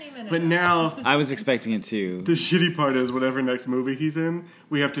 Any minute. But now I was expecting it too. The shitty part is whatever next movie he's in,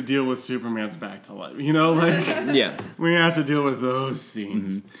 we have to deal with Superman's back to life. You know, like we have to deal with those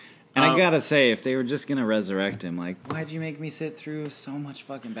scenes. Mm-hmm. And I gotta say, if they were just gonna resurrect him, like, why'd you make me sit through so much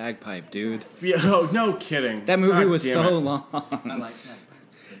fucking bagpipe, dude? Yeah, oh, no kidding. That movie was so long. I like that.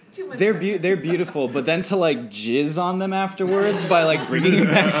 They're beautiful, but then to like jizz on them afterwards by like bringing him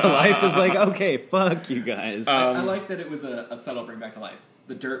back to life is like, okay, fuck you guys. I like that it was a subtle bring back to life.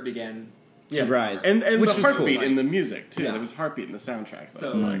 The dirt began to rise, and which the was heartbeat cool. in the music too. Yeah. There was heartbeat in the soundtrack.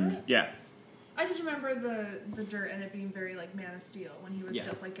 So I just remember the dirt and it being very like Man of Steel when he was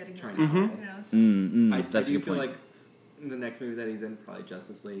just like getting his power, to- you know. So. I That's a do good feel point. like the next movie that he's in, probably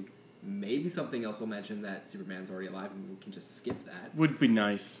Justice League. Maybe something else will mention that Superman's already alive and we can just skip that. Would be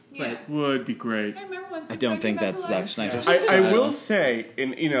nice. Yeah. Would be great. I remember when I don't think that's Zack Snyder's I style. will say,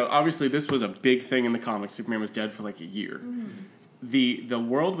 and obviously this was a big thing in the comics. Superman was dead for like a year. Mm-hmm. The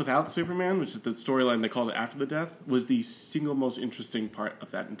world without Superman, which is the storyline they called it after the death, was the single most interesting part of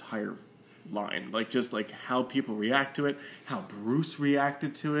that entire line. Like just like how people react to it, how Bruce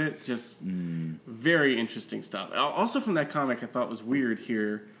reacted to it, just very interesting stuff. Also from that comic, I thought was weird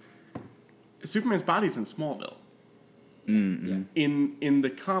here. Superman's body's in Smallville. Mm-hmm. In the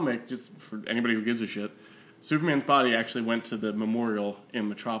comic, just for anybody who gives a shit, Superman's body actually went to the memorial in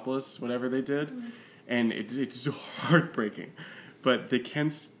Metropolis, whatever they did, and it's heartbreaking. But the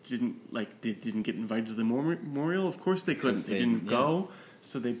Kents didn't get invited to the memorial. Of course they couldn't. They didn't go.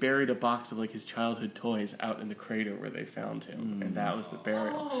 So they buried a box of like his childhood toys out in the crater where they found him, and that was the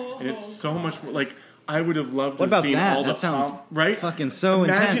burial. And it's so much more like. I would have loved to have seen all the pomp, right? Fucking so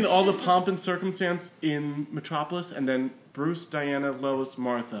Imagine intense. all the pomp and circumstance in Metropolis, and then Bruce, Diana, Lois,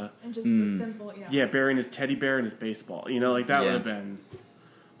 Martha. And just the simple, Yeah, burying his teddy bear and his baseball. You know, like that would have been.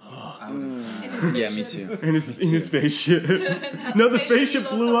 Yeah, me too. In his spaceship. No, the spaceship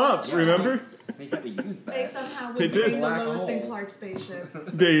blew up. Remember? They had to use that. They somehow They would did. bring the Black Lois and hole. Clark spaceship.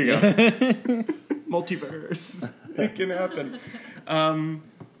 There you go. Multiverse. It can happen.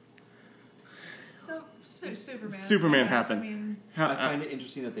 So Superman. Superman I guess, happened. I mean, I find it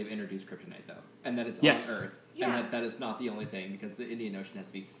interesting that they've introduced kryptonite, though, and that it's Yes. on Earth, Yeah. and that is not the only thing, because the Indian Ocean has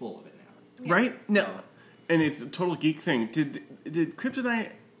to be full of it now. Right? No. So- And it's a total geek thing. Did kryptonite...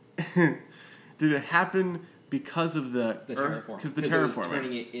 did it happen because of the terraform. Because the It was terraforming.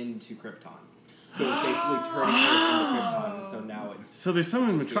 turning it into Krypton. So it's basically turning Earth into Krypton, so now it's... So there's some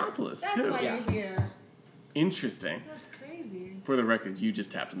in Metropolis, that's too. why Yeah. you're here. Interesting. That's crazy. For the record, you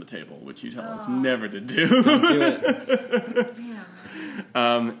just tapped on the table, which you tell us never to do. Do it.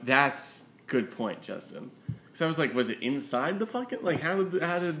 Damn. That's good point, Justin. Because I was like, was it inside the fucking... Like, how did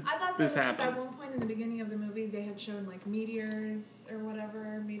I thought this that because happen? at one point in the beginning of the movie they had shown like meteors or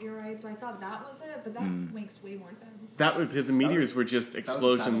whatever, meteorites. So I thought that was it, but that makes way more sense. That was because the meteors were just That was the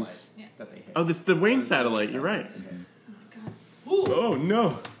explosions. satellite that they hit. Oh, the Wayne satellite. You're right. Oh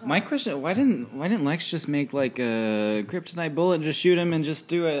no! My question: Why didn't Lex just make like a kryptonite bullet and just shoot him and just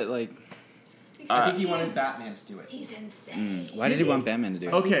do it? Like, I think he wanted Batman to do it. He's insane. why did he want Batman to do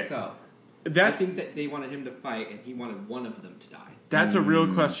it? Okay. I think so. I That's think that they wanted him to fight, and he wanted one of them to die. that's a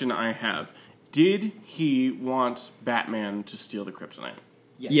real question I have. Did he want Batman to steal the kryptonite?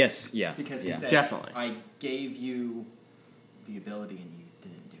 Yes, yeah, Because he yeah. said, Definitely. I gave you the ability, and you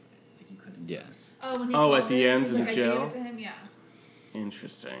didn't do it. Like, you couldn't do Yeah, it. Oh, when he Oh, called at the it, end he was in the like, jail? I gave it to him. Yeah.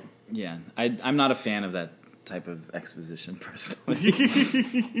 Interesting. yeah. I'm not a fan of that type of exposition personally.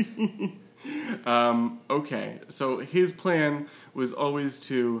 Okay, so his plan was always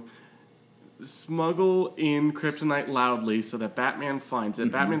to smuggle in kryptonite loudly so that Batman finds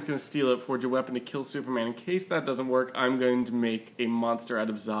it. Batman's going to steal it, forge a weapon to kill Superman. In case that doesn't work, I'm going to make a monster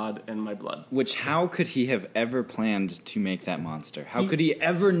out of Zod and my blood. Which, how could he have ever planned to make that monster? How could he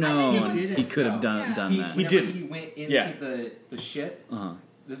ever known was he just- could have done Yeah. done that? He Whenever did. He went into Yeah. the ship. Uh-huh.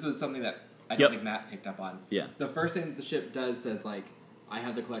 This was something that I Yep. don't think Matt picked up on. Yeah. The first thing that the ship does says, like, I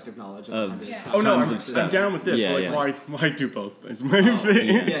have the collective knowledge of... Of 100 Yeah. Oh no, Tons I'm, of stuff. I'm down with this. Yeah, but yeah. why do both? Is my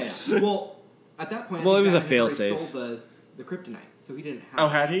thing. Yeah. Well, at that point, Well, I it was think a Batman had already fail-safe. stole the kryptonite, so he didn't have. Oh,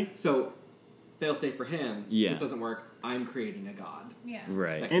 had he? So, fail safe for him. Yeah. This doesn't work. I'm creating a god. Yeah.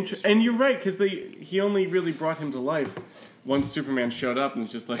 Right. And you're right, because he only really brought him to life once Superman showed up and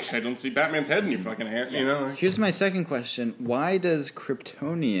was just like, I don't see Batman's head in your fucking hand, you know? Like, Here's my second question: Why does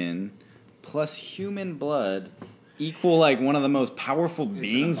Kryptonian plus human blood equal like one of the most powerful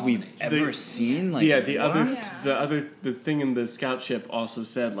beings we've abomination. ever seen? Like, yeah, the what? thing in the scout ship also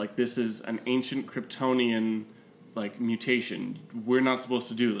said, like, this is an ancient Kryptonian, like, mutation. We're not supposed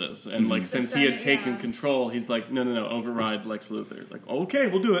to do this. And, like, since he had taken control, he's like, no, override Lex Luthor. Like, okay,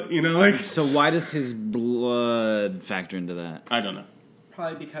 we'll do it, you know? Like, So why does his blood factor into that? I don't know.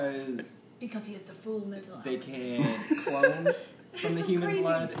 Probably because Because he has the full metal. they can clone from the some human crazy-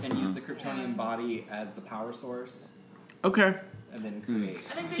 blood and use the Kryptonian body as the power source, Okay. and then create. I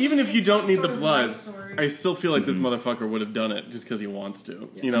think they Even just if you need don't some need sort the of blood, life source. I still feel like this motherfucker would have done it just because he wants to.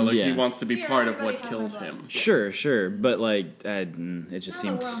 You know, like, he Yeah. wants to be Here, part of everybody what have kills my blood. him. Sure, but like it just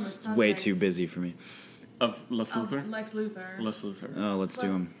Now that we're on the seems way subject. too busy for me. Of Lex Of Luthor? Lex Luthor. Lex Luthor. Oh, let's do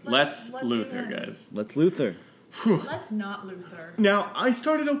him. Let's do Luthor, this. guys. Let's Luthor. Let's not Luthor. Now, I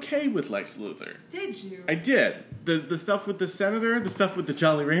started okay with Lex Luthor. Did you? I did. The stuff with the senator, the stuff with the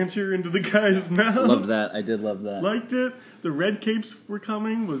Jolly Rancher into the guy's mouth. Loved that. I did love that. Liked it. The red capes were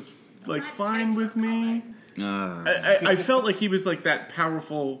coming, was like Red fine capes with are me. I felt like he was like that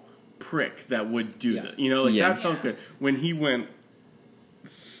powerful prick that would do that. You know, like that felt good. When he went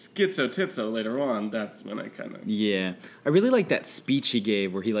schizo-tizzo later on, that's when I kind of... Yeah. I really like that speech he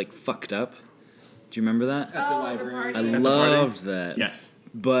gave where he, like, fucked up. Do you remember that? At the library. I loved that. Yes.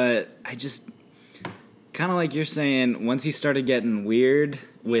 But I just... Kind of like you're saying, once he started getting weird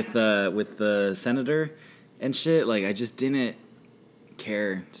with the senator and shit, like, I just didn't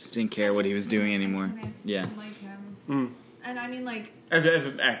care. Just didn't care what he was doing anymore. Yeah. Like him. And I mean, like... As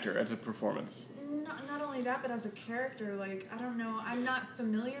an actor, as a performance. Not only that, but as a character, like, I don't know. I'm not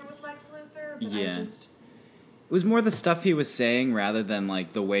familiar with Lex Luthor, but Yeah. I just... It was more the stuff he was saying rather than,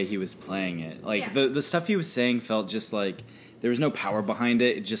 like, the way he was playing it. Like, the stuff he was saying felt just like... There was no power behind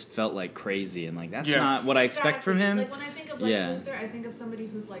it. It just felt like crazy. And, like, that's not what I expect from him. Like, when I think of Lex Luthor, I think of somebody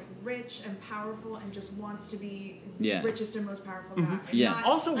who's, like, rich and powerful and just wants to be the richest and most powerful guy. Yeah.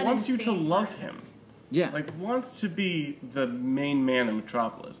 Also wants you to love him. Yeah. Like, wants to be the main man in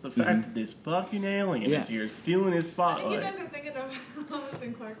Metropolis. The fact that this fucking alien is here stealing his spotlight. I think you guys are thinking of Lois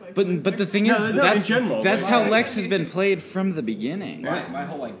and Clark. Like, But the thing is, that's in general, that's how Lex has been played from the beginning. My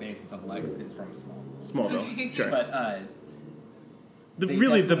whole like basis of Lex is from Smallville, sure. But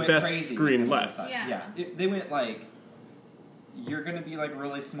really the went best crazy screen with Lex. the Yeah. They went like, you're gonna be like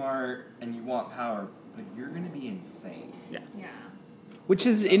really smart and you want power, but you're gonna be insane. Yeah. Which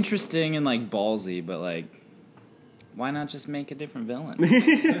is interesting and, like, ballsy, but, like, why not just make a different villain?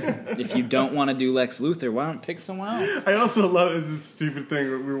 If you don't want to do Lex Luthor, why don't pick someone else? I also love this stupid thing.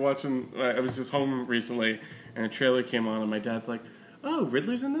 We were watching, I was just home recently, and a trailer came on, and my dad's like, oh,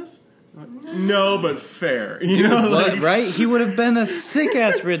 Riddler's in this? I'm like, no, but fair. You know, What, like, right? He would have been a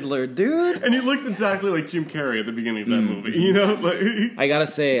sick-ass Riddler, dude. and he looks exactly like Jim Carrey at the beginning of that movie. You know? Like, I gotta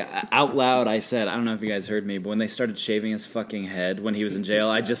say, out loud, I said, I don't know if you guys heard me, but when they started shaving his fucking head when he was in jail,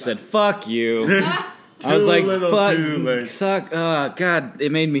 I just said, fuck you. I was like, fuck, suck. Oh, God,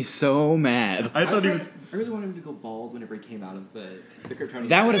 it made me so mad. I thought he was... I really wanted him to go bald whenever he came out of the Kryptonian.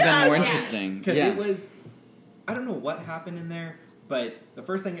 That would have been more interesting. Because Yeah. it was... I don't know what happened in there, but the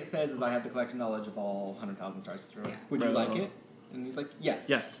first thing it says is I have the collective knowledge of all 100,000 stars destroyed. Yeah. Would you like it? And he's like, yes.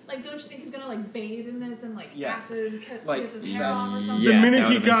 Yes. Like, don't you think he's gonna, like, bathe in this and, like, Yeah. acid Like, gets his hair off or something? The Yeah, minute that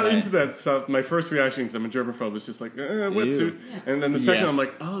he would've been got tight. into that stuff, my first reaction, because I'm a germaphobe, was just like, wetsuit. Yeah. And then the second, Yeah. I'm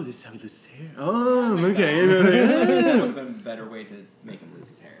like, oh, this is how this hair. Oh, okay. That would have been a better way to make him lose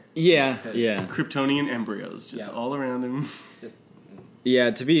his hair. Yeah, Because yeah. Kryptonian embryos just Yeah. all around him. Just,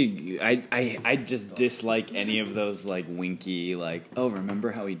 Yeah, to be, I just dislike any of those, like, winky, like, oh,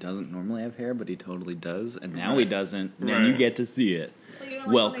 remember how he doesn't normally have hair, but he totally does, and now he doesn't, and Right. you get to see it. So you don't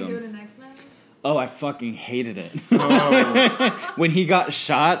like Welcome. when they do it in X-Men? Oh, I fucking hated it. Oh. When he got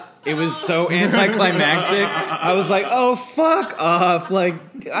shot, it was so anticlimactic. I was like, oh, fuck off. Like,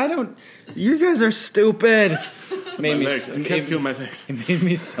 you guys are stupid. Made me legs. I can't feel my legs. It made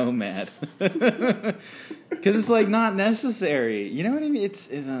me so mad. Because it's, like, not necessary. You know what I mean? It's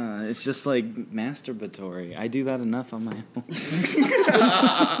just, like, masturbatory. I do that enough on my own.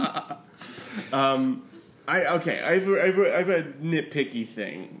 I have a nitpicky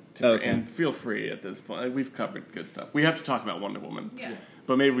thing. Okay. And feel free at this point. Like, we've covered good stuff. We have to talk about Wonder Woman. Yes.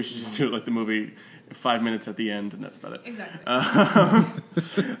 But maybe we should just do it like the movie, 5 minutes at the end, and that's about it. Exactly.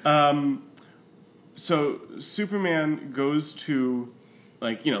 So Superman goes to,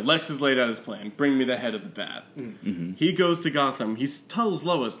 like, you know, Lex has laid out his plan. Bring me the head of the bat. Mm-hmm. He goes to Gotham. He tells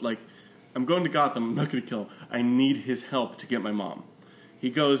Lois, like, I'm going to Gotham. I'm not going to kill him. I need his help to get my mom. He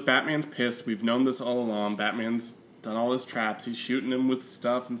goes, Batman's pissed. We've known this all along. Batman's done all his traps. He's shooting him with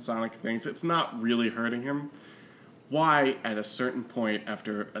stuff and sonic things. It's not really hurting him. Why, at a certain point,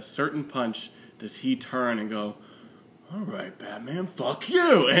 after a certain punch, does he turn and go, all right, Batman, fuck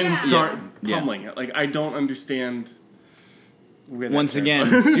you, and start pummeling it? Like, I don't understand. Once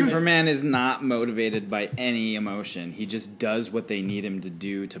again, Superman is not motivated by any emotion. He just does what they need him to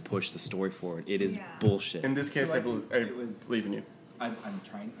do to push the story forward. It is bullshit. In this case, So, I like, believe in you. I'm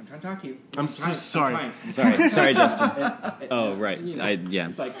trying to talk to you. I'm so sorry. Sorry, Justin. Oh, right. You know, Yeah.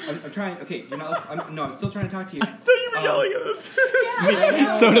 It's like, I'm trying, okay, you're not, I'm still trying to talk to you. I thought you were yelling at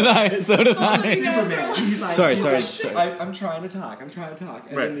us. So did I. Superman. He's like, Sorry. I'm trying to talk. And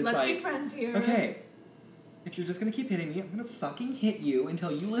Right. then it's Let's like, be friends here. okay, if you're just going to keep hitting me, I'm going to fucking hit you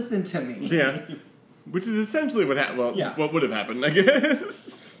until you listen to me. Yeah. Which is essentially what happened. Well, Yeah. what would have happened, I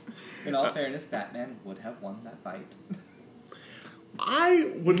guess. In all fairness, Batman would have won that fight.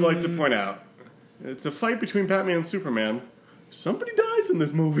 I would like to point out, it's a fight between Batman and Superman. Somebody dies in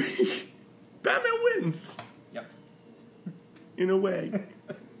this movie. Batman wins. Yep. In a way.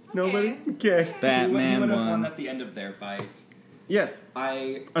 Nobody? Okay. Batman he would have won won. at the end of their fight. Yes.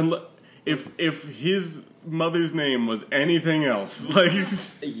 If his mother's name was anything else, like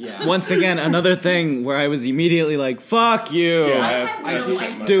Yeah. Once again, another thing where I was immediately like, "Fuck you, Yeah,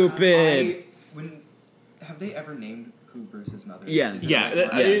 stupid." Have they ever named who Bruce's mother is? Yeah. Is it yeah, always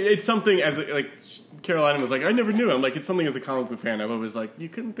Martha? it's something as like Carolina was like, I never knew. I'm like, it's something as a comic book fan. I've always like, you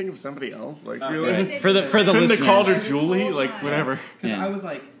couldn't think of somebody else, like really. Right. For the Couldn't they listeners. called her Julie? Like whatever. Because Yeah. I was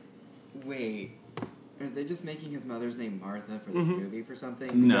like, wait, are they just making his mother's name Martha for this movie for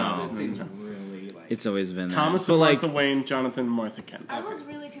something? No. Because this seems really like... It's always been Thomas that. and But Martha Wayne, Jonathan and Martha Kent. I was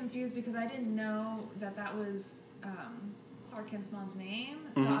really confused because I didn't know that was Clark Kent's mom's name.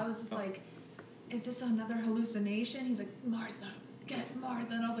 So I was just like, is this another hallucination? He's like, Martha, get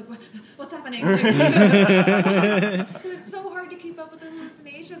Martha. And I was like, what's happening? Like, it's so hard to keep up with the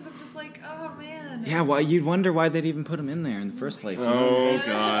hallucinations. I'm just like, oh man. Yeah, well, you'd wonder why they'd even put him in there in the first place. Oh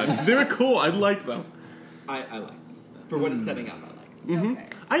god, they were cool. I liked them. I like them. For what it's setting up, I like them. Okay.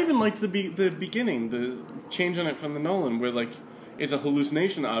 I even liked the beginning, the change on it from the Nolan, where like it's a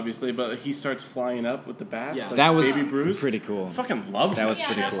hallucination, obviously, but he starts flying up with the bats. Yeah. like That was Baby Bruce. pretty cool. Fucking loved That was Yeah,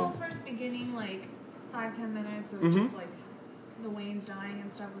 pretty that cool. whole first beginning, like 5-10 minutes of just like the Waynes dying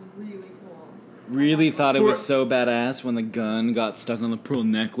and stuff was really cool. Really thought it was so badass when the gun got stuck on the pearl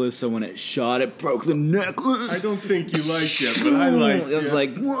necklace, so when it shot, it broke the necklace. I don't think you liked it, but I liked it. It was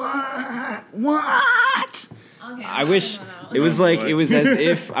like, what? Okay, I wish don't know. it was Oh, like boy. it was as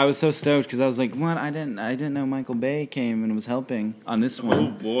if I was so stoked because I was like, what? I didn't know Michael Bay came and was helping on this Oh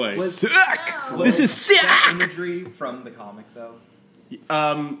one. boy. Sick! Oh. This is sick! That imagery from the comic, though.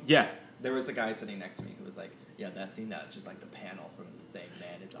 Yeah. There was a guy sitting next to me who was like, yeah, that scene, that's just like the panel from the thing, man.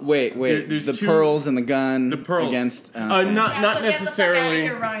 It's awesome. Wait, There's the two- pearls and the gun The pearls against. not Yeah, not so get the fuck necessarily. outta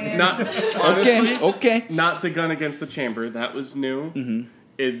here, Ryan. Not honestly. okay. Not the gun against the chamber. That was new.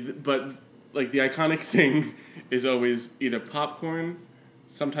 Mm-hmm. But like the iconic thing is always either popcorn,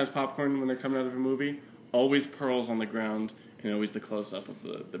 sometimes popcorn when they're coming out of a movie, always pearls on the ground, and always the close up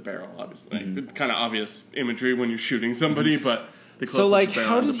of the barrel. Obviously, it's kind of obvious imagery when you're shooting somebody, but the close So, up like, of the barrel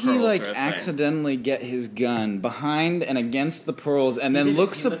how and did the he, pearls like, are a thing. accidentally get his gun behind and against the pearls and then did-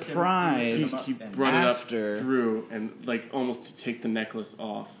 look he lifted him- surprised? He brought it After. up through and like almost to take the necklace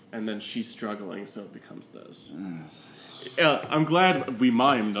off, and then she's struggling, so it becomes this. I'm glad we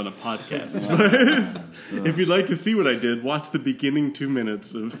mimed on a podcast. If you'd like to see what I did, watch the beginning 2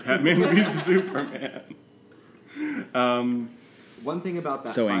 minutes of Batman v Superman. One thing about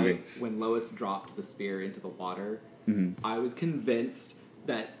that So fight, angry. when Lois dropped the spear into the water, I was convinced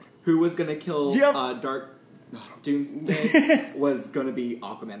that who was going to kill Yep. Dark Doomsday was going to be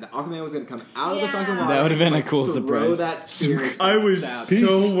Aquaman. That Aquaman was going to come out of the fucking water. That would have been a like, cool throw surprise. that spear and I was stab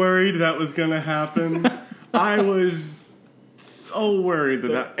so worried that was gonna happen. I was so worried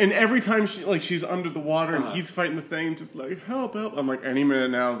that and every time she's under the water and he's fighting the thing, just like help. I'm like, any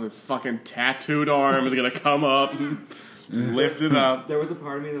minute now this fucking tattooed arm is gonna come up and lift it up. There was a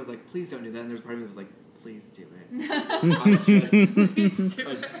part of me that was like, please don't do that. And there was a part of me that was like, please do it.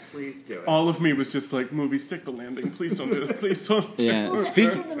 Please do it. All of me was just like, movie, stick the landing. Please don't do this. Please don't. Yeah. Well,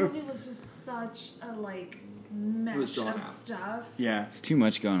 Speak. the movie was just such a like mesh drawn of out. stuff. Yeah. It's too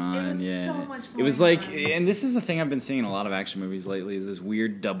much going on. It was yeah. so much It was going like, on. and this is the thing I've been seeing in a lot of action movies lately. Is this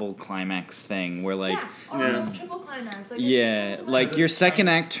weird double climax thing where like. Yeah, or Yeah. this triple climax. Like, Yeah, it's like your second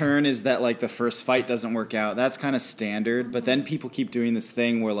act turn is that like the first fight doesn't work out. That's kind of standard, but then people keep doing this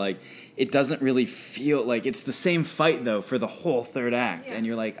thing where like it doesn't really feel like it's the same fight though for the whole third act, Yeah. and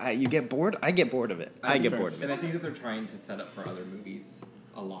you're like, you get bored. I get bored of it. I get bored of And it. I think that they're trying to set up for other movies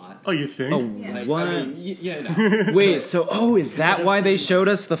a lot. Oh, you think? Oh, Yeah. what? I mean, no. Wait, so is that why they showed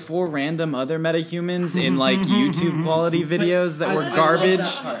us the 4 random other metahumans in like YouTube quality videos that were I love garbage?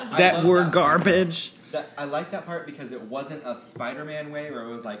 that part. I That love were that part. garbage. I like that part because it wasn't a Spider-Man way where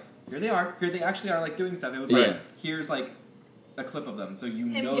it was like, here they are, here they actually are like doing stuff. It was like, Yeah. here's like a clip of them, so you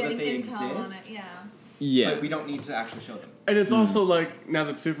him know getting that they intel on exist, it. Yeah. Yeah. but we don't need to actually show them. And it's also like, now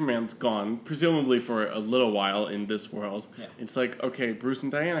that Superman's gone, presumably for a little while in this world, Yeah. it's like, okay, Bruce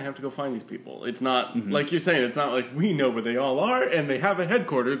and Diana have to go find these people. It's not, like you're saying, it's not like we know where they all are and they have a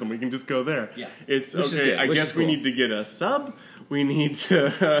headquarters and we can just go there. Yeah. It's, Which is okay, good, I which guess is we cool. need to get a sub. We need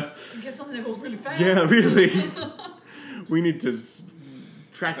to, Get something that goes really fast. yeah, really. We need to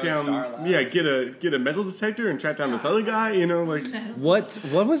track Go to down, Star Labs. yeah, get a metal detector and track down this other guy, you know, like... What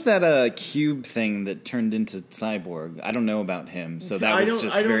was that cube thing that turned into Cyborg? I don't know about him, so that I was don't-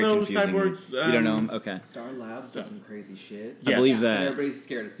 just I don't very know confusing. Cyborg's, You don't know him? Okay. Star Labs Stuff. does some crazy shit. Yes. I believe And that. everybody's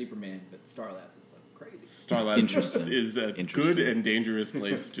scared of Superman, but Star Labs is like crazy. Star Labs Interesting. is a Interesting. good and dangerous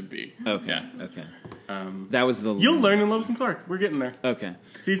place to be. Okay. Okay. That was the. You'll learn in Lois and Clark. We're getting there. Okay.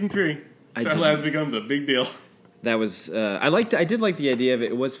 Season 3. I Star didn't. Labs becomes a big deal. that was I did like the idea of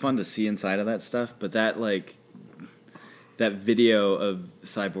it. It was fun to see inside of that stuff, but that video of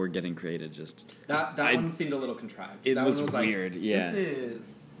Cyborg getting created just that one seemed a little contrived. It that was one weird. Like, yeah,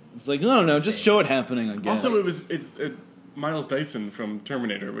 it's like no, just show it happening. I guess. Also, it's Miles Dyson from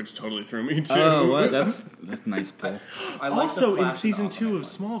Terminator, which totally threw me too. Oh, what? That's nice pull. I like also, the in season Aquaman 2 of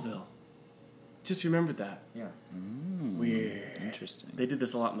Smallville, just remembered that. Yeah. Weird. Interesting. They did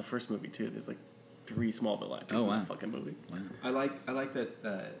this a lot in the first movie too. There's like 3 Smallville actors in that fucking movie. Wow. I like that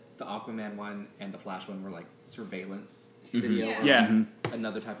the Aquaman one and the Flash one were like surveillance video. Yeah. Or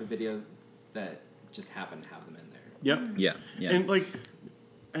another type of video that just happened to have them in there. Yep. Yeah. And like,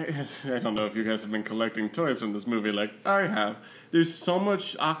 I don't know if you guys have been collecting toys from this movie like I have. There's so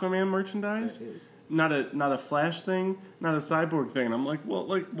much Aquaman merchandise. That is. Not a Flash thing, not a Cyborg thing. And I'm like, well,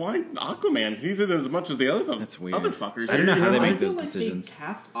 like why Aquaman? He's in as much as the others. That's weird. Other fuckers. I don't know how they make I feel those like decisions. They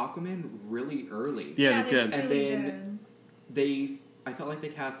cast Aquaman really early. Yeah, they did. And really then I felt like they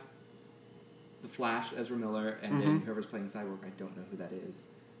cast the Flash, Ezra Miller, and then whoever's playing Cyborg, I don't know who that is.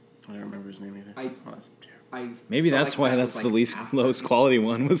 I don't remember his name either. That's terrible. Maybe felt that's like why that that's was, the like, lowest quality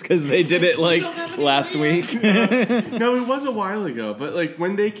one was because they did it like last week. No, it was a while ago, but like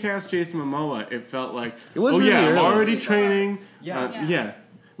when they cast Jason Momoa, it felt like, It was oh really yeah, I'm early. already training. Yeah. Yeah.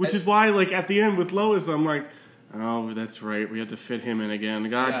 Which is why, like at the end with Lois, I'm like, oh, that's right, we had to fit him in again.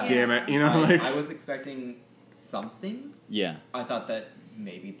 God Yeah. damn it, you know, like I was expecting something. Yeah. I thought that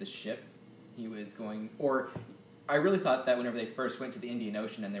maybe the ship he was going, or I really thought that whenever they first went to the Indian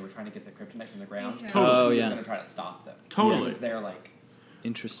Ocean and they were trying to get the kryptonite from the ground, too. Totally. Oh, he yeah. was going to try to stop them. Totally. He was there like,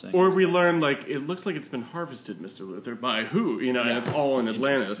 Interesting. Or we learn like it looks like it's been harvested, Mr. Luther, by who? You know, and it's all in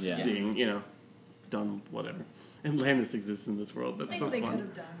Atlantis Yeah. being, you know, done whatever. Atlantis exists in this world. That's Things so they could fun.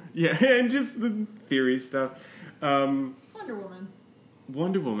 have done. Yeah, and just the theory stuff. Wonder Woman.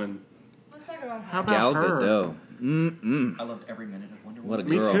 Wonder Woman. Let's talk about her. How about Gal her? Gadot. I loved every minute of Wonder What a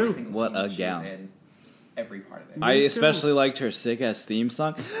Woman. Me girl. too. Every single What scene a she gal. was in, every part of it. I Me too. especially liked her sick ass theme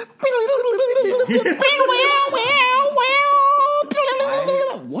song.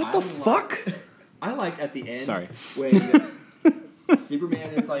 What the fuck? I like at the end Sorry. when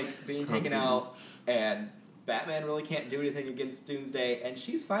Superman is like being taken out and Batman really can't do anything against Doomsday and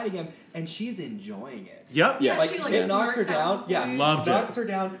she's fighting him and she's enjoying it. Yep. Yeah. Like, she, like, it knocks her smirks at down. one Yeah, point. Loved it. knocks her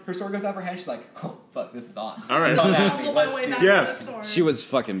down. Her sword goes out of her hand. She's like, "Oh fuck, this is awesome." All right. This is All happening. the Let's way do back it." Yeah. to the sword. She was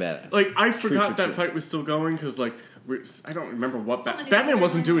fucking badass. Like I forgot true, that true. fight was still going because like I don't remember what So many Batman things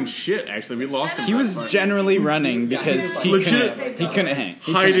wasn't going doing on. shit. Actually, we lost him. He was that fight. generally running because he Legit. couldn't hang.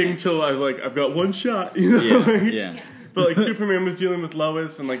 He hiding till I was like, I've got one shot. You know. couldn't- Like, Yeah. But like Superman was dealing with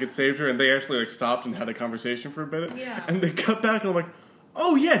Lois and like it saved her, and they actually like stopped and had a conversation for a bit. Yeah. And they cut back, and I'm like,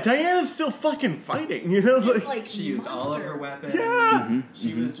 oh yeah, Diana's still fucking fighting. You know, Just, like like She used all of monster. her weapons. Yeah.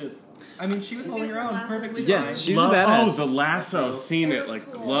 She was just. I mean, she was holding used her the own lasso. perfectly Yeah, fine. she's a badass. Oh, the lasso, seeing It it was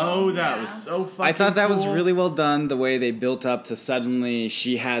like cool. glow. That Yeah. was so fucking. I thought that was cool. really well done. The way they built up to suddenly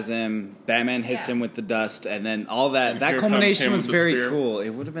she has him, Batman hits Yeah. him with the dust, and then all that. And That here comes culmination him was with the very spear. cool. It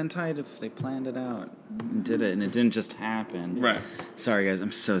would have been tight if they planned it out and did it, and it didn't just happen. Right. Sorry, guys.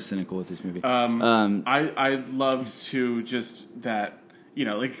 I'm so cynical with this movie. I loved to just that, you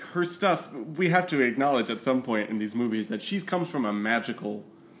know, like her stuff. We have to acknowledge at some point in these movies that she comes from a magical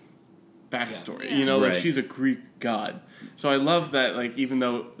backstory. Yeah. You know, like Right. she's a Greek god. So I love that, like, even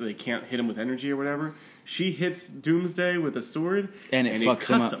though they can't hit him with energy or whatever, she hits Doomsday with a sword And it fucks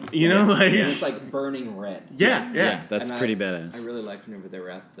cuts him up. You know, like And it's like burning red. yeah. yeah, that's And pretty I badass. really liked whenever they were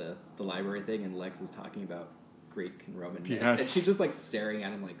at the library thing and Lex is talking about Greek and Roman myth. Yes. And she's just like staring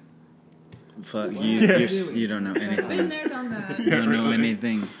at him like, Fuck, What you, are you you're, doing? you don't know Been anything. there, done that. You don't know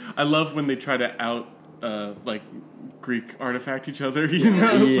anything. I love when they try to out like Greek artifact each other. You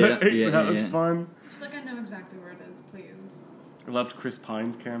know, Yeah, like, yeah, that was yeah. fun. She's like, I know exactly where it is, please. I loved Chris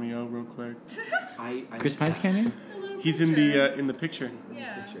Pine's cameo real quick. I Chris missed Pine's that. cameo? A little He's picture. in the picture. He's in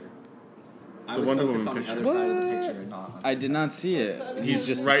Yeah. the picture. I The was Wonder focused Woman on picture. the other side of the picture and not on I did not see it. He's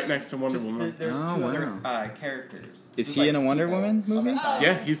just right next to Wonder Woman. There's Oh, two wow. other characters. Is Just, he like, in a Wonder people Woman movie? on the side.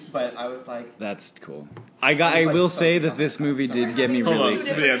 Yeah, he's. But I was like, That's cool. I will say that this movie did get me Hold really on.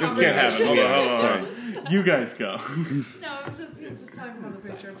 excited. Yeah, this can't happen. Hold on, hold on. Sorry. You guys go. No, it was just, he was just talking about the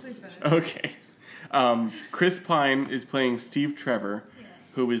picture. Please finish. Okay. Chris Pine is playing Steve Trevor,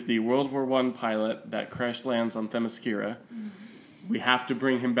 who is the World War I pilot that crash lands on Themyscira. We have to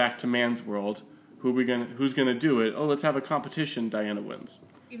bring him back to man's world. Who's gonna do it? Oh, let's have a competition. Diana wins.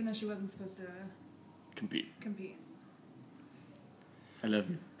 Even though she wasn't supposed to Compete. compete. I love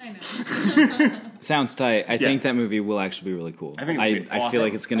you. I know. Sounds tight. I Yeah. think that movie will actually be really cool. I think it's gonna be I feel awesome.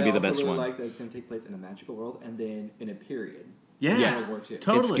 like it's going to be the best I also one. really like that it's going to take place in a magical world and then in a period. Yeah, World War II.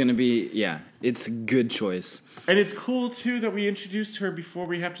 totally. It's gonna be it's a good choice. And it's cool too that we introduced her before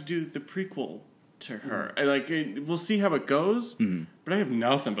we have to do the prequel to her. And we'll see how it goes. But I have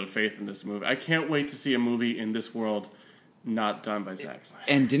nothing but faith in this movie. I can't wait to see a movie in this world not done by Zack Snyder.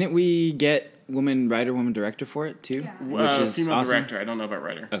 And didn't we get woman writer, woman director for it too? Yeah. Which is female awesome. director. I don't know about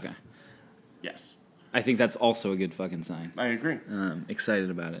writer. Okay, Yes, I think that's also a good fucking sign. I agree. Excited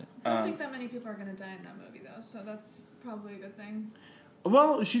about it. I don't think that many people are going to die in that movie, though, so that's probably a good thing.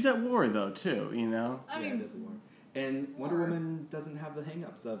 Well, she's at war though too. You know. I Yeah, mean, it is a war. And Wonder Woman doesn't have the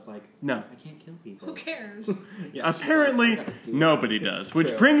hang-ups of, like, No. I can't kill people. who cares? Yeah, she's Apparently, like, I gotta do it. nobody does. Which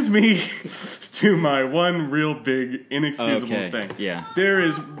True. brings me to my one real big, inexcusable Okay, thing. yeah. There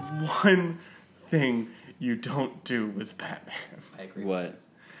is one thing you don't do with Batman. I agree What? with this.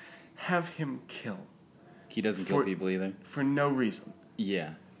 Have him kill He doesn't kill For- people either. for no reason.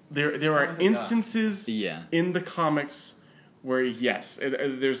 Yeah, There Oh, are yeah. instances yeah. in the comics where, yes,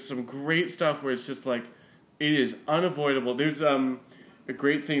 there's some great stuff where it's just like, it is unavoidable. There's a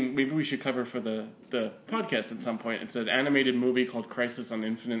great thing, maybe we should cover for the podcast at some point. It's an animated movie called Crisis on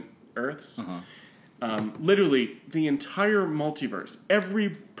Infinite Earths. Literally, the entire multiverse, every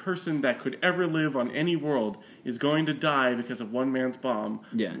person that could ever live on any world is going to die because of one man's bomb.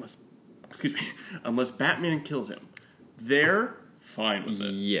 Yeah. Unless Batman kills him. They're fine with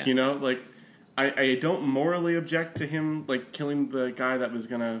it. Yeah. You know, like, I don't morally object to him, like, killing the guy that was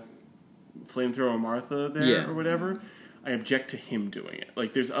gonna flamethrower Martha there Yeah. or whatever. I object to him doing it.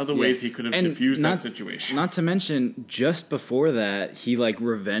 Like, there's other ways he could have diffused that situation. Not to mention, just before that, he like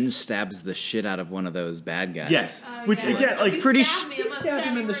revenge stabs the shit out of one of those bad guys. Yes. Which, again, like, He pretty... stabbed me, I'm gonna Stab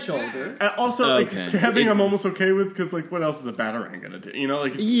him in the right shoulder. back. Also, like, Okay. stabbing I'm almost okay with, because, like, what else is a Batarang gonna do? You know,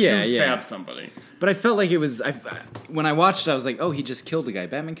 like, it's Yeah, to yeah. stab somebody. But I felt like it was. When I watched it, I was like, "Oh, he just killed a guy.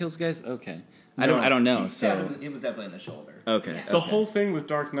 Batman kills guys. Okay, I don't know. So It was definitely in the shoulder. okay, Yeah. The okay. whole thing with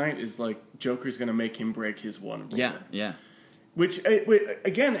Dark Knight is, like, Joker's gonna make him break his one rule. yeah. Which,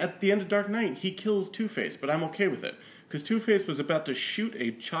 again, at the end of Dark Knight, he kills Two-Face, but I'm okay with it. Because Two-Face was about to shoot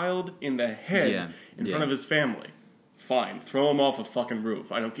a child in the head in front of his family. Fine, throw him off a fucking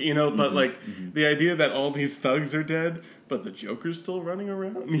roof. I don't, you know, but, like, the idea that all these thugs are dead, but the Joker's still running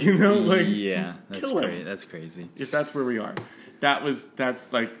around, you know? Like, Yeah, that's kill him. crazy. That's crazy. If that's where we are.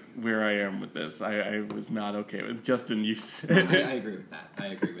 That's, like, where I am with this. I was not okay with Justin, you said. I agree with that. I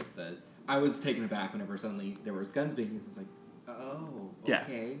agree with the... I was taken aback whenever suddenly there was guns being used. I was like, oh, Yeah.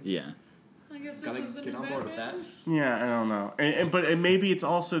 okay. Yeah, I guess this Gotta is the get new on board with that. Batman. Yeah, I don't know, but maybe it's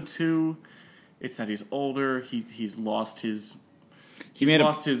also too. It's that he's older. He's lost his. He's made a-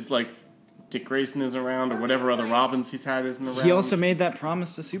 lost his like. Dick Grayson isn't around, or whatever other Robins he's had isn't around. he also made that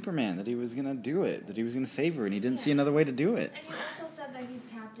promise to Superman that he was gonna do it, that he was gonna save her, and he didn't see another way to do it. And he also said that he's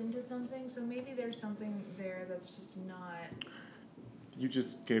tapped into something, so maybe there's something there that's just not. You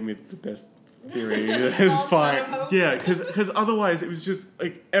just gave me the best theory. Small It's spot fine. of hope. Yeah, because otherwise it was just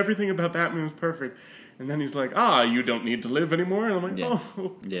like everything about Batman was perfect, and then he's like, you don't need to live anymore, and I'm like, Yeah.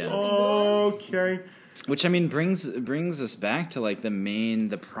 oh, Yeah. okay. Which I mean brings us back to like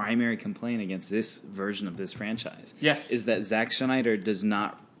the primary complaint against this version of this franchise. Yes. Is that Zack Snyder does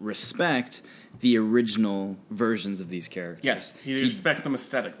not respect the original versions of these characters. Yes, he respects them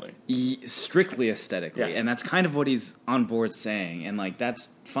aesthetically. Strictly aesthetically, Yeah. and that's kind of what he's on board saying, and like that's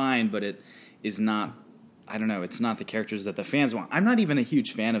fine, but it is not. I don't know. It's not the characters that the fans want. I'm not even a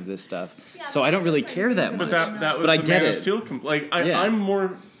huge fan of this stuff, Yeah, so I don't really that's care like that things much. But that was But I the get Man of it. Steel like Yeah. I'm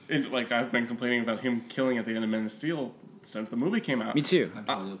more like I've been complaining about him killing at the end of Man of Steel since the movie came out. Me too. I'm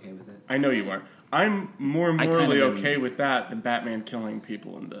totally okay with it. I know you are. I'm more I kind morally of am- okay with that than Batman killing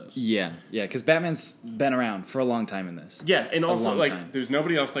people in this. Yeah, because Batman's been around for a long time in this. Yeah, and also long like time. there's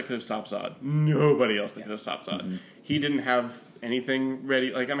nobody else that could have stopped Zod. Nobody else that could have stopped Zod. Mm-hmm. He didn't have anything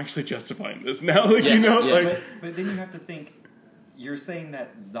ready. Like I'm actually justifying this now. Like you know, yeah. like But then you have to think, you're saying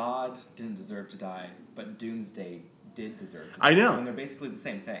that Zod didn't deserve to die, but Doomsday did deserve to die. I know. And they're basically the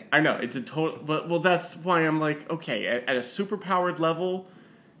same thing. I know it's a total. But well, that's why I'm like okay at a superpowered level.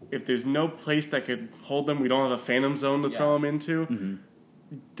 If there's no place that could hold them, we don't have a Phantom Zone to throw them into.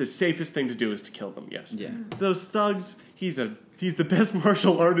 The safest thing to do is to kill them. Yes. Yeah. Those thugs. He's the best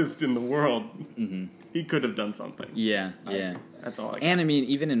martial artist in the world. He could have done something. Yeah. That's all I. And I mean,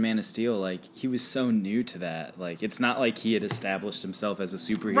 even in Man of Steel, like he was so new to that. Like it's not like he had established himself as a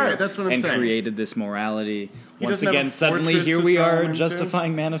superhero, Right, that's what I'm and saying. created this morality. He Once doesn't have again, a suddenly fortress here to we throw are him into.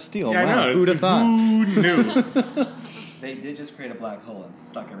 justifying Man of Steel. Yeah, I Wow, know. who'd have thought? Who knew? They did just create a black hole and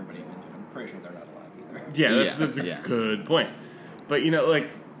suck everybody into it. I'm pretty sure they're not alive either. Yeah, Yeah, that's a yeah. good point. But you know, like,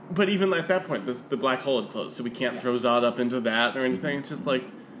 but even at that point, the black hole had closed, so we can't throw Zod up into that or anything. It's just like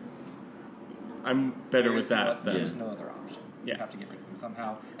I'm better with that. Than, There's no other option. You have to get rid of him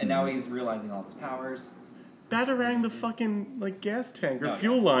somehow. And now he's realizing all his powers. Batarang the fucking like gas tank or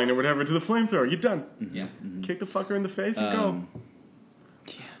fuel line or whatever to the flamethrower. You're done. Yeah. Kick the fucker in the face and go.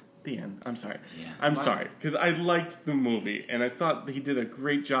 Yeah. The end. I'm sorry. Yeah. I'm sorry because I liked the movie and I thought he did a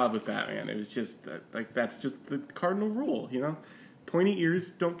great job with Batman. It was just like that's just the cardinal rule, you know. Pointy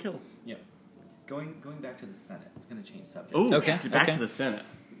ears don't kill. Yeah. Going back to the Senate. It's going to change subjects. Oh, Okay. Back to the Senate.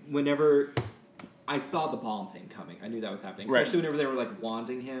 Whenever I saw the bomb thing coming, I knew that was happening. Right. Especially whenever they were like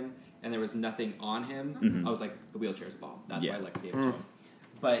wanding him and there was nothing on him. I was like, the wheelchair's a bomb. That's why Lex gave it to him.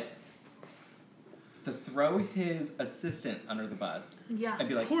 But to throw his assistant under the bus and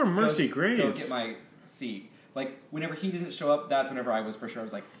be like, poor Mercy Graves. Go get my seat. Like, whenever he didn't show up, that's whenever I was for sure. I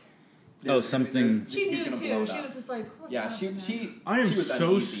was like, something. She knew too. She was just like, what's happening? I am was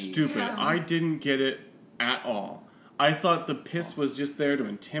so uneasy. stupid. Yeah. I didn't get it at all. I thought the piss was just there to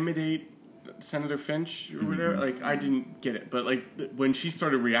intimidate Senator Finch or whatever. Like, I didn't get it. But, like, when she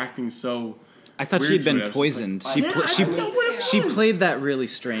started reacting so... I thought she had been poisoned. She played that really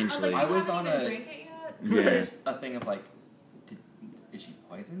strangely. I was on a Drink it a thing of like, is she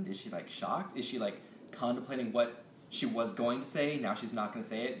poisoned? Is she like shocked? Is she like contemplating what she was going to say? Now she's not going to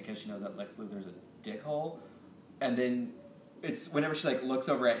say it because she knows that Lex Luthor's a dickhole. And then it's whenever she like looks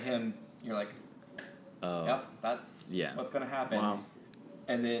over at him, you're like, yep, that's what's going to happen. Wow.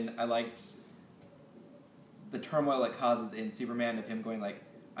 And then I liked the turmoil it causes in Superman of him going like,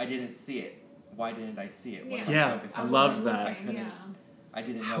 I didn't see it. Why didn't I see it? I loved that. I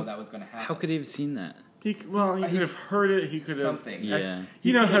didn't know that was going to happen. How could he have seen that? He could have heard it. He could have... Something. Yeah.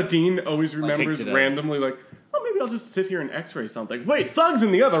 You know how Dean always remembers randomly, like, oh, maybe I'll just sit here and x-ray something. Wait, Thug's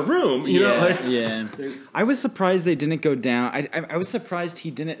in the other room! You know, like... Yeah. I was surprised they didn't go down... I was surprised he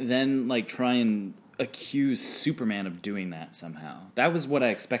didn't then, like, try and accuse Superman of doing that somehow. That was what I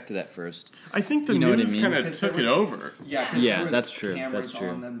expected at first. I think the news kind of took it over. Yeah, that's true. Cameras That's true.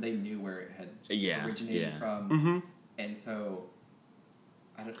 on them, they knew where it had originated from, and so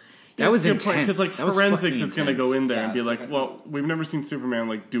I don't. That was intense. Because like that forensics is going to go in there and be Yeah, like, well, we've never seen Superman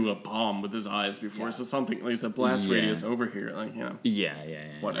like do a bomb with his eyes before, so something like there's a blast radius over here, like you know. Yeah.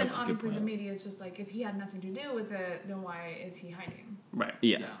 What And else? obviously the media is just like, if he had nothing to do with it, then why is he hiding? Right.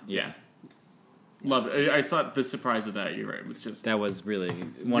 Yeah. Love it. I thought the surprise of that, you're right, was just... That was really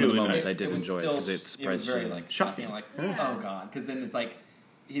one of the moments nice. I did enjoy because it surprised very you. like shocking, like oh god, because then it's like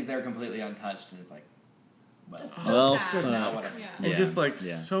he's there completely untouched, and it's like, Well, sad. And just like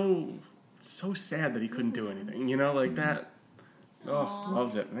so sad that he couldn't do anything, you know, like that. Oh,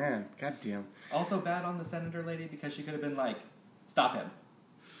 loved it, man. Goddamn. Also bad on the senator lady because she could have been like, stop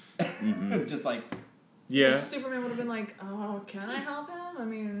him, just like. Yeah. Superman would have been like, oh, can I help him? I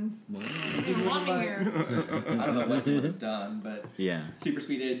mean, he didn't want me here. I don't know what he would have done, but super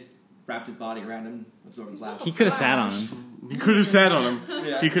speeded, wrapped his body around him, absorbed his blast. He could have sat on him. He could have sat on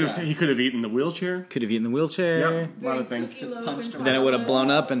him. He could have eaten the wheelchair. Could have eaten the wheelchair. Yep, a lot of things. Then it would have blown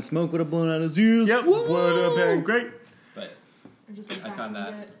up and smoke would have blown out his ears. Yep, would have been great. But just, like, I found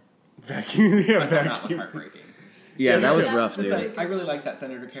that vacuum. I found that one heartbreaking. Yeah, that was rough, dude. I really liked that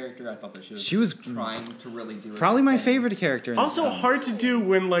senator character. I thought that she was trying to really do it. Probably my favorite character. Also hard to do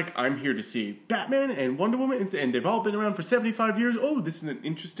when, like, I'm here to see Batman and Wonder Woman, and they've all been around for 75 years. Oh, this is an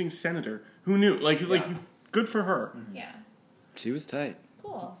interesting senator. Who knew? Like, good for her. Yeah. She was tight.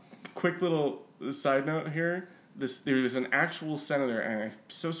 Cool. Quick little side note here. There was an actual senator, and I'm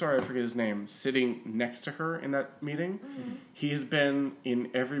so sorry I forget his name, sitting next to her in that meeting. Mm-hmm. He has been in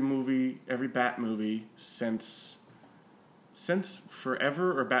every movie, every Bat movie since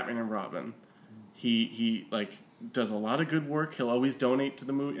Forever or Batman and Robin. He like does a lot of good work. He'll always donate to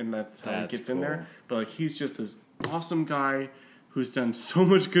the movie, and that's how he gets in there. But like he's just this awesome guy who's done so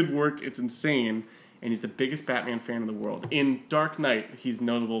much good work. It's insane, and he's the biggest Batman fan in the world. In Dark Knight, he's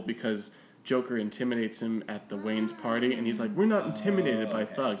notable because Joker intimidates him at the Wayne's party, and he's like, "We're not intimidated by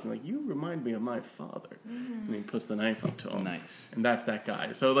thugs." And like, "You remind me of my father," and he puts the knife up to him. Nice, and that's that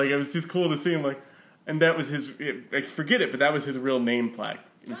guy. So like, it was just cool to see him like. And that was his. Like, forget it, but that was his real name plaque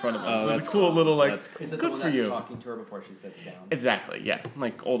in front of him. So it's a cool little like. Is it good the one for that's you. talking to her before she sits down? Exactly. Yeah,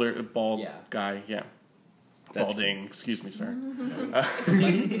 like older bald guy. Yeah, balding. Cool. Excuse me, sir.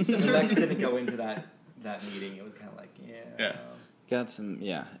 Excuse me, sir. Lex didn't go into that meeting. It was kind of like Got some.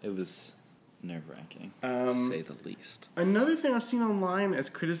 Yeah, it was nerve-wracking to say the least. Another thing I've seen online as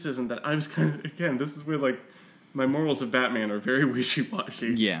criticism that I was kind of again. This is where like. My morals of Batman are very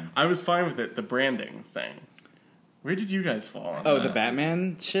wishy-washy. Yeah. I was fine with it, the branding thing. Where did you guys fall on that? The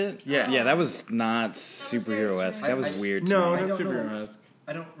Batman shit? Yeah. Yeah, that was not superhero-esque. That was weird to No, me. not superhero-esque.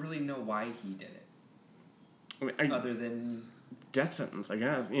 I don't really know why he did it. I mean, other than... Death sentence, I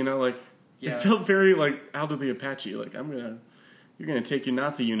guess. You know, like, it felt very, like, out of the Apache. Like, I'm gonna... you're gonna take your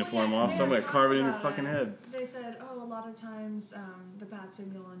Nazi uniform off, so I'm gonna carve it in your fucking head. They said, a lot of times the bat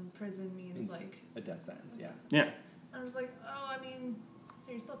signal in prison means like a death sentence. Yeah. Yeah. I was like, I mean,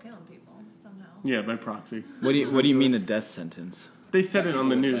 so you're still killing people somehow. Yeah, by proxy. What do you mean a death sentence? They said it on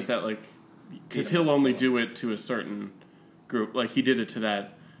the news that because he'll only do it to a certain group. Like he did it to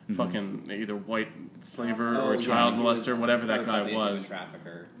that fucking either white slaver or child molester, whatever that guy was. Human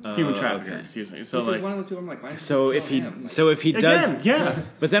trafficker. Human trafficker, excuse me. So Which one of those people I'm like, why so if he does, yeah.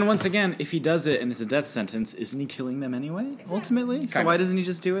 But then once again, if he does it and it's a death sentence, isn't he killing them anyway? Ultimately, so why doesn't he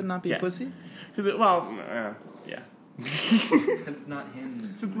just do it and not be a pussy? Because yeah. It's not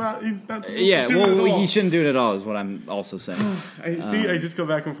him. He's not. Yeah, he shouldn't do it at all. Is what I'm also saying. I just go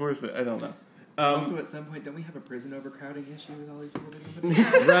back and forth. But I don't know. Also, at some point, don't we have a prison overcrowding issue with all these people?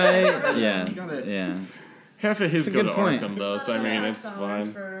 Right? Yeah. Half of his That's a go good to point. Arkham, though, so I mean, it's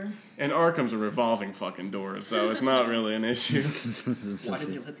fine. And Arkham's a revolving fucking door, so it's not really an issue. Why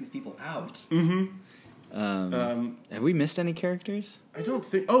did they let these people out? Have we missed any characters? I don't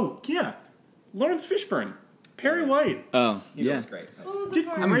think. Oh, yeah. Lawrence Fishburne. Perry White. Oh, That was great. What was the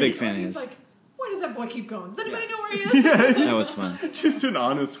part I'm a big fan of he's his. like, where does that boy keep going? Does anybody know where he is? That was fun. Just an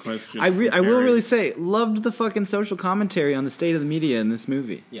honest question. I will really say, loved the fucking social commentary on the state of the media in this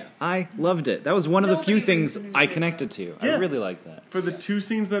movie. Yeah. I loved it. That was one of the few Nobody things reads I the connected to. Yeah. I really liked that. For the two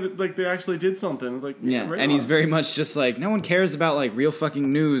scenes that they actually did something. Like, Yeah, right and he's on. very much just like, no one cares about like real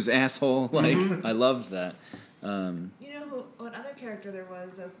fucking news, asshole. Like, I loved that. You know what other character there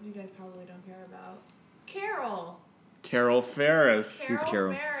was that you guys probably don't care about? Carol. Carol Ferris. Who's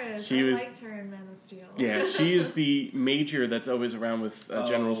Carol? Ferris. She I was- liked her in Man of Steel. Yeah, she is the major that's always around with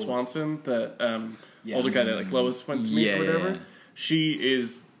General Swanson, the older guy that like Lois went to meet or whatever. Yeah. She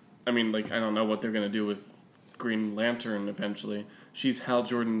is, I mean, like I don't know what they're gonna do with Green Lantern eventually. She's Hal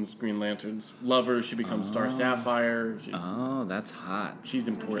Jordan's Green Lantern's lover. She becomes Star Sapphire. Oh, that's hot. She's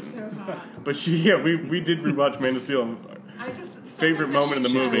important. So hot. But we did rewatch Man of Steel. I just Favorite something that moment in the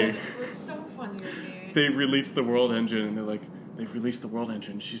she movie. said was so funny to me. They released the World Engine, and they're like, they've released the World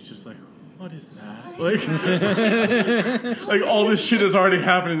Engine. She's just like, what is that? Like all this shit has already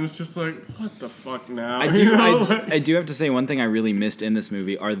happened, and it's just like, what the fuck now? I do. I do have to say one thing I really missed in this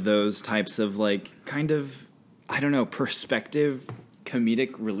movie are those types of like kind of perspective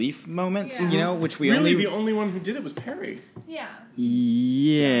comedic relief moments. Yeah. You know, which we really the only one who did it was Perry. Yeah.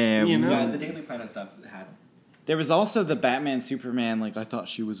 Yeah. You know? Yeah, the Daily Planet stuff had. There was also the Batman Superman like I thought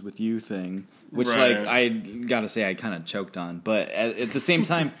she was with you thing, which Right. like I gotta say I kind of choked on, but at the same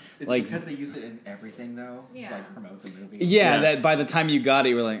time, Is like it because they use it in everything though? Yeah. To like promote the movie. yeah, Yeah. that by the time you got it,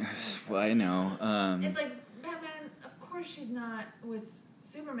 you were like, well, I know. It's like, Batman, of course she's not with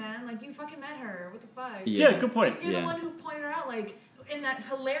Superman. Like, you fucking met her. What the fuck? Yeah, good point. You're Yeah. the one who pointed her out, like, in that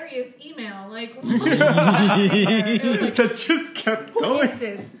hilarious email. Like, it was like, That just kept who going. is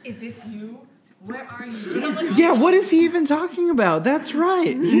this? Is this you? Where are you? And I'm like, Yeah, what is he even talking about? That's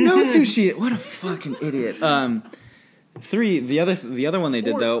right. He knows who she is. What a fucking idiot. 3, the other one they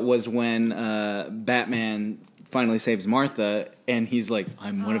did though was when Batman finally saves Martha and he's like,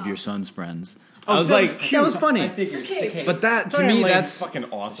 "I'm one of your son's friends." I was that like, was that cute. was funny. I figured. Okay. But that to Diane me Lane's that's fucking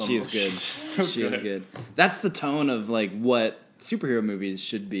awesome. She is good. She's so she is good. good. That's the tone of like what superhero movies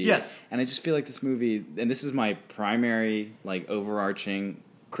should be. Yes. And I just feel like this movie, and this is my primary like overarching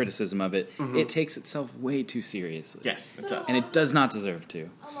criticism of it, it takes itself way too seriously. Yes, it does. And it does not deserve to.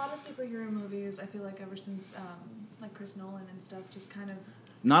 a lot of superhero movies, I feel like ever since, like, Chris Nolan and stuff, just kind of...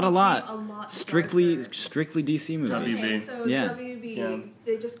 Not a lot. A lot Strictly darker. DC movies. WB. Okay, so Yeah. WB, Yeah.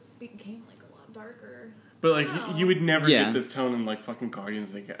 they just became, like, a lot darker. But like No. you would never Yeah. get this tone in like fucking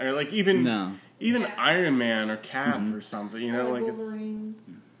Guardians, or like even No. even Yeah. Iron Man or Cap or something. You know, Or like like it's Wolverine.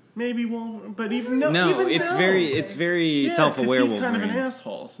 maybe Wolverine, but even no, No, even it's no. very Yeah, 'cause self-aware he's Wolverine. kind of an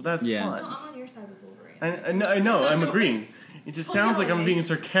asshole, so that's Yeah. No, fun. I'm on your side with Wolverine. I know, I'm agreeing. It just sounds like I'm being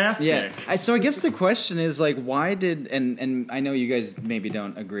sarcastic. Yeah. So I guess the question is like, why did and I know you guys maybe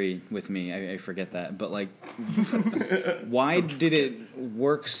don't agree with me. I forget that, but like, why did it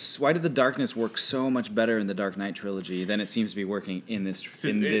work? Why did the darkness work so much better in the Dark Knight trilogy than it seems to be working in this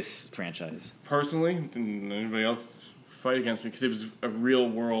this franchise? Personally, didn't anybody else fight against me because it was a real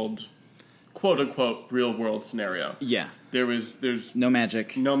world, quote unquote, real world scenario. Yeah. There's No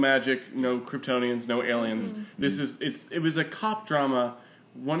magic. no magic, no Kryptonians, no aliens. This is it was a cop drama.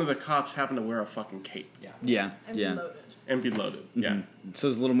 One of the cops happened to wear a fucking cape. Yeah. And Yeah. Reloaded. And be loaded. Yeah. So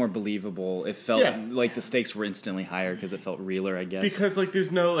it was a little more believable. It felt Yeah. like the stakes were instantly higher because it felt realer, I guess. Because like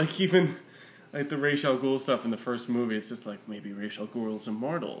there's no like even like the Ra's al Ghul stuff in the first movie, it's just like maybe Ra's al Ghul is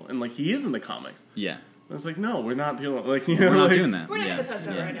immortal. And like he is in the comics. yeah. I was like, no, we're not doing like we're not like, doing that. We're not gonna touch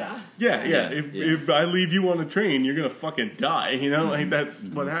that right now. Yeah. If I leave you on a train, you're gonna fucking die. Like that's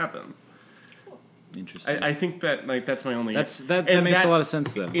what happens. Interesting. I think that like that's my only. That makes a lot of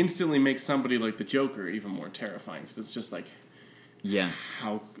sense though. Instantly makes somebody like the Joker even more terrifying because it's just like,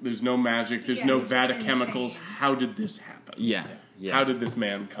 how there's no magic, there's no vat of chemicals. How did this happen? Yeah. How did this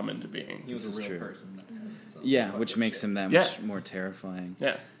man come into being? He was a real person. So which makes him that much more terrifying.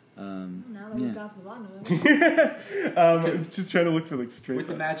 Now that we've got to the bottom of it. Just trying to look for like straight. With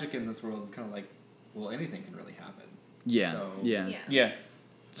the magic in this world, it's kind of like, well, anything can really happen. Yeah. So Yeah.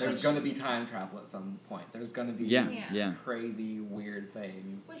 There's going to be time travel at some point. There's going to be crazy, weird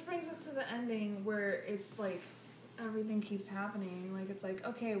things. Which brings us to the ending where it's like everything keeps happening. Like it's like,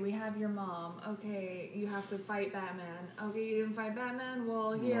 okay, we have your mom. Okay, you have to fight Batman. Okay, you didn't fight Batman.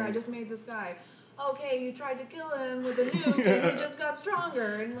 Well, here I just made this guy. Okay, you tried to kill him with a nuke, and he just got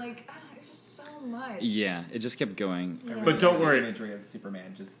stronger. And like, it's just so much. Yeah, it just kept going. Yeah. But don't worry. Imagery of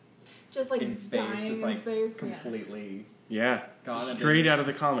Superman just like in space, dying just in like space. completely. Yeah, gone. Straight out of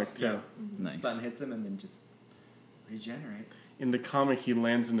the comic too. Nice. Sun hits him and then just regenerates. In the comic, he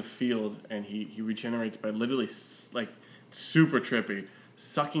lands in the field and he regenerates by literally like super trippy,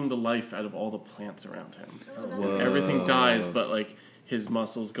 sucking the life out of all the plants around him. Whoa. Everything dies, but like his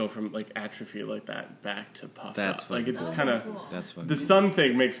muscles go from like atrophy like that back to puffed That's up. Like it's just kind of That's funny. the sun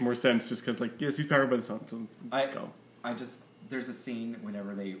thing makes more sense just because like yes, he's powered by the sun. So There's a scene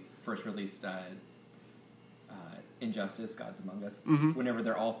whenever they first released Injustice, Gods Among Us. Whenever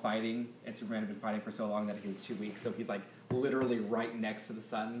they're all fighting, and Superman had been fighting for so long that he was too weak, so he's like literally right next to the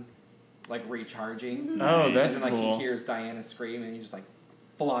sun, like recharging. Oh, that's and then, cool. He hears Diana scream, and he just like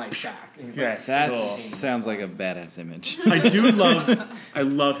flies back. And he's that cool. sounds like a badass image. I do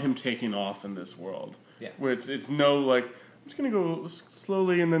love him taking off in this world. Yeah, where it's no like I'm just gonna go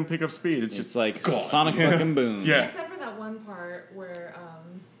slowly and then pick up speed. It's just like God. Sonic fucking boom. Yeah. Except for that one part where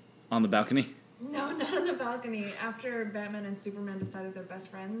on the balcony. No, not on the balcony. After Batman and Superman decided they're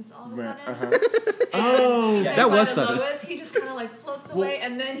best friends all of a sudden. That was sudden. Lois, he just kind of like floats away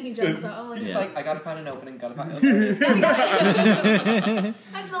and then he jumps out. Like, He's like, I gotta find an opening. Gotta find an opening.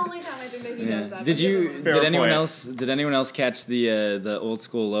 That's the only time I think that he does that. Did anyone else catch the old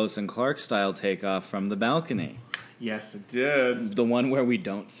school Lois and Clark style takeoff from the balcony? Yes, it did. The one where we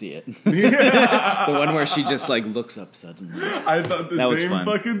don't see it. The one where she just like looks up suddenly. I thought the same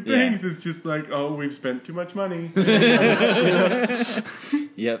fucking things. It's just like, oh, we've spent too much money.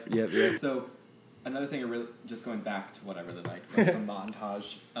 Yep. So, another thing, just going back to whatever the the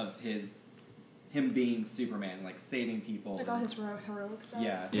montage of him being Superman, like saving people, like all his heroic stuff.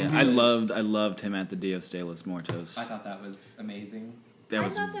 Yeah. I loved him at the Dios de los Muertos. I thought that was amazing. That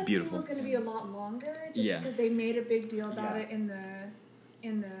was I thought that beautiful. scene was going to be a lot longer, just because they made a big deal about it in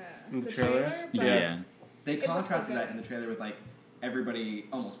the trailer. Yeah. They contrasted that in the trailer with like everybody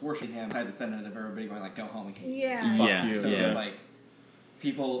almost worshiping him, inside the Senate of everybody going like, "Go home, we can't." Fuck you. So it was like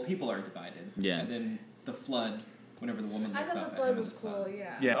people are divided. Yeah. And then the flood. Whenever the woman looks I thought up the flood was cool.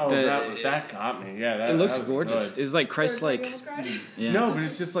 Yeah. Yeah. Oh, that got me. Yeah. It looks that was gorgeous. good. It's like Christ-like. Yeah. No, but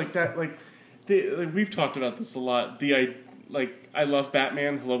it's just like that. Like we've talked about this a lot. I love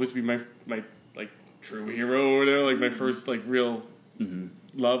Batman. He'll always be my like true hero or whatever. Like my first like real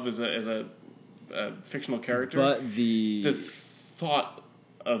love as a fictional character. But the thought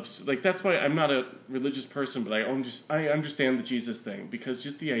of like that's why I'm not a religious person, but I understand the Jesus thing because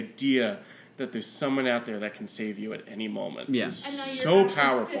just the idea that there's someone out there that can save you at any moment is and now so you're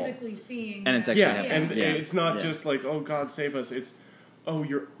powerful. Physically seeing and it's actually happening. It's not just like, oh God save us. It's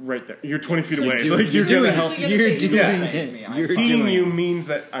you're right there. You're 20 feet away. You're gonna help. You're doing it. Seeing you means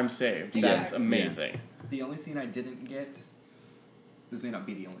that I'm saved. Exactly. That's amazing. The only scene I didn't get. This may not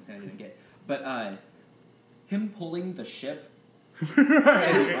be the only scene I didn't get, but him pulling the ship. In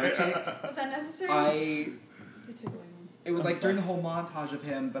the Arctic, was that necessary? It was like during the whole montage of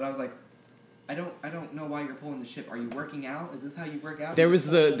him, but I was like, I don't know why you're pulling the ship. Are you working out? Is this how you work out? There was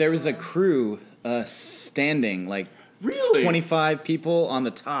a crew standing like 25 people on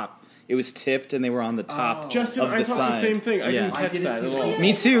the top. It was tipped and they were on the top Justin, of the I thought side. the same thing. I didn't catch that at all.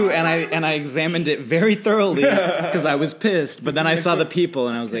 Me too, and I examined it very thoroughly because I was pissed. But then I saw the people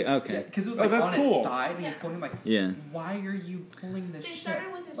and I was like, okay. Because it was like on its side, and he was pulling like, yeah. Why are you pulling this ship? They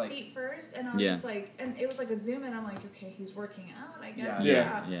started with his feet first, and I was just like, and it was like a zoom in. I'm like, okay, he's working out, I guess.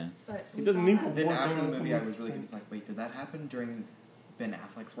 Yeah. But he doesn't need. Then after the movie, I was really confused. Like, wait, did that happen during Ben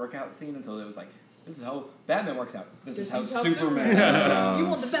Affleck's workout scene? And so it was like, this is how Batman works out. This is how Superman works out. You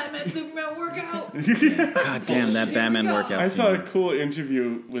want the Batman Superman workout? God damn, that Batman workout I scene. saw a cool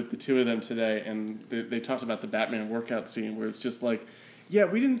interview with the two of them today, and they talked about the Batman workout scene where it's just like, yeah,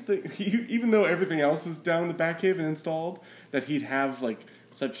 we didn't think, even though everything else is down the Batcave and installed, that he'd have like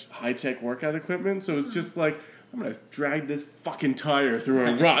such high-tech workout equipment. So it's just like, I'm gonna drag this fucking tire through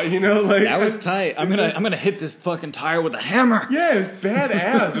a rock, you know? Like that was tight. I'm gonna hit this fucking tire with a hammer. Yeah, it's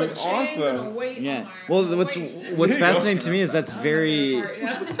badass. It was awesome. Yeah. Well, what's fascinating to me is that's very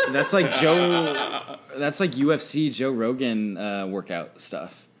that's like UFC Joe Rogan workout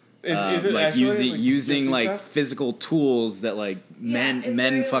stuff. Is it like actually, using like stuff? physical tools that like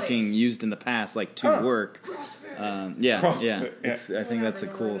men fucking used in the past like to work. CrossFit. I think that's a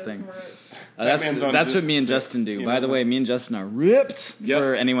cool thing. That's what me and Justin do. By the way, me and Justin are ripped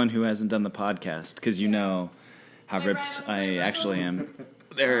for anyone who hasn't done the podcast, because you know how ripped I actually am.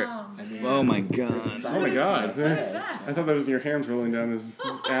 Oh my god. Oh my god. What is that? I thought that was your hands rolling down his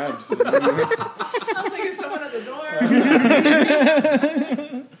abs. I was like, is someone at the door?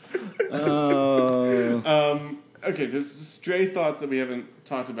 Okay, there's stray thoughts that we haven't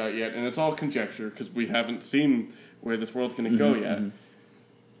talked about yet, and it's all conjecture because we haven't seen where this world's going to go yet.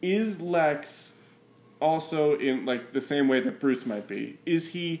 Is Lex also in like the same way that Bruce might be? Is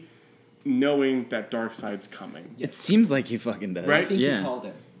he knowing that Darkseid's coming? It seems like he fucking does. I think Yeah. he called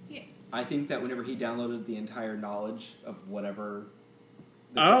him. Yeah. I think that whenever he downloaded the entire knowledge of whatever.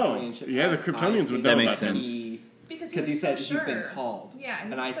 The Kryptonians would know that makes about sense. Because he said so he's been sure. called. Yeah,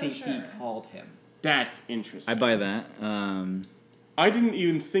 and I think he called him. That's interesting. I buy that. I didn't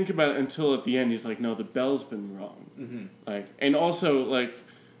even think about it until at the end. He's like, "No, the bell's been wrong." Mm-hmm. Like, and also like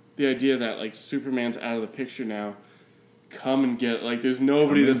the idea that like Superman's out of the picture now. Come and get like. There's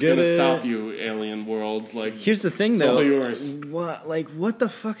nobody that's gonna stop you, alien world. Like, here's the thing, it's though. all yours. What the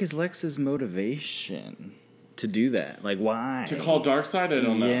fuck is Lex's motivation to do that? Like, why To call Darkseid? I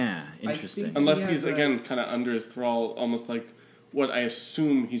don't know. Yeah, interesting. Unless he's again kind of under his thrall, almost like what I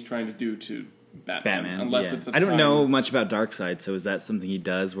assume he's trying to do to Batman. Unless it's I don't know much about Darkseid, so is that something he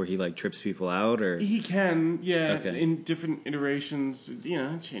does where he like trips people out, or he can, Okay. in different iterations,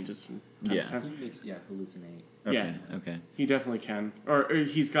 it changes from time to time. He makes hallucinate. Okay. Okay. He definitely can, or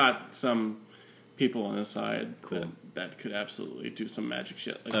he's got some people on his side that could absolutely do some magic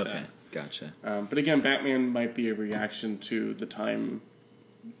shit like that. Okay, gotcha. But again, Batman might be a reaction to the timeline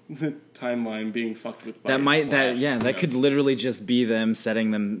being fucked with. By Flash, that could literally just be them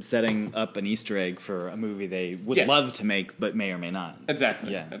setting up an Easter egg for a movie they would love to make, but may or may not.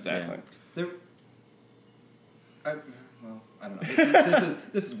 Exactly. Yeah. Exactly. Yeah. I don't know.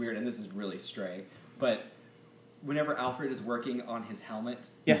 This is weird, and this is really stray. But whenever Alfred is working on his helmet,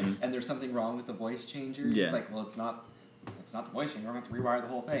 and there's something wrong with the voice changer, it's like, well, it's not the voice changer. I'm going to have to rewire the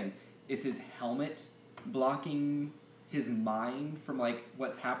whole thing. Is his helmet blocking his mind from like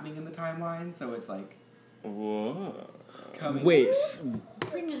what's happening in the timeline? So it's like, whoa. Wait.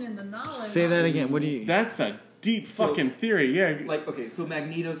 Bringing in the knowledge. Say that again. What do you? That's a deep fucking theory. Yeah. Like, okay, so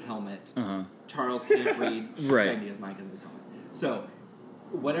Magneto's helmet. Charles can't read Magneto's mind because of his helmet. So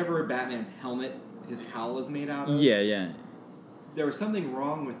whatever Batman's helmet, his cowl is made out of. Yeah. There was something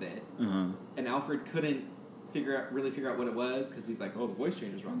wrong with it, and Alfred couldn't figure out what it was, because he's like, "Oh, the voice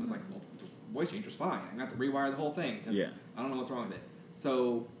changer's wrong." It's like, "Well, the voice changer's fine. I'm gonna have to rewire the whole thing because I don't know what's wrong with it."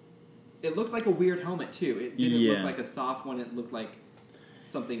 So it looked like a weird helmet too. It didn't look like a soft one. It looked like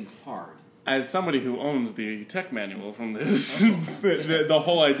something hard. As somebody who owns the tech manual from this, the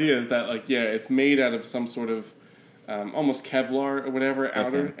whole idea is that it's made out of some sort of almost Kevlar or whatever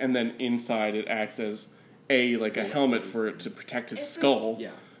outer, and then inside it acts as a helmet for it to protect his skull.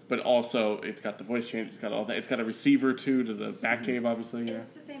 But also, it's got the voice change. It's got all that. It's got a receiver too to the Batcave, obviously. Is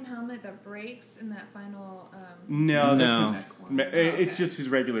this the same helmet that breaks in that final? No. That's it's just his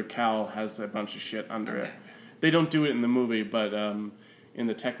regular cowl has a bunch of shit under it. They don't do it in the movie, but in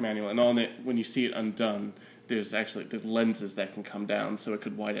the tech manual and on it, when you see it undone, there's lenses that can come down, so it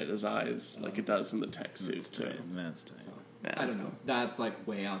could white out his eyes like it does in the tech suit too. That's tight. I don't know. That's like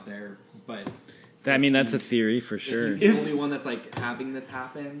way out there, but. I mean, that's a theory for sure. He's the only one that's like having this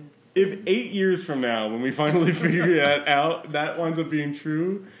happen. If 8 years from now, when we finally figure that out, that winds up being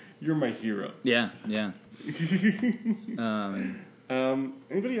true, you're my hero. Yeah.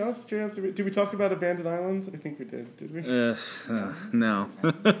 Anybody else? Did we talk about Abandoned Islands? I think we did we? No.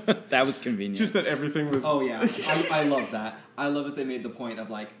 That was convenient. Just that everything was... Oh, yeah. I love that. I love that they made the point of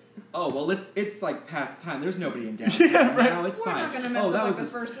like, oh, well, it's like past time. There's nobody in downtown now. It's fine. Not gonna mess up the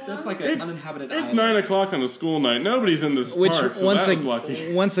first one. That's like an uninhabited island. It's 9 o'clock on a school night. Nobody's in the park, so that was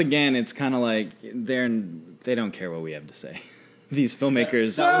lucky. Once again, it's kind of like they don't care what we have to say. these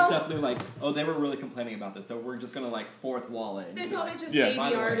filmmakers. That was definitely like, oh, they were really complaining about this, so we're just gonna like fourth wall it. They probably just Yeah.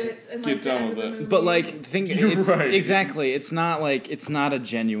 ADR'd it and Get like the done end with of the it. movie. But like, think You're it's right. exactly. It's not a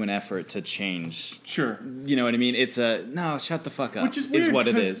genuine effort to change. Sure. You know what I mean? It's a no. Shut the fuck up. Which is weird, what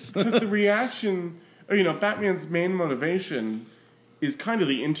it is. Because the reaction, or, Batman's main motivation is kind of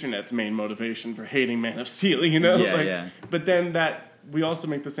the internet's main motivation for hating Man of Steel. Yeah. But then we also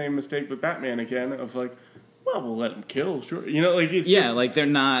make the same mistake with Batman again of like, well, we'll let him kill, sure. It's just, like they're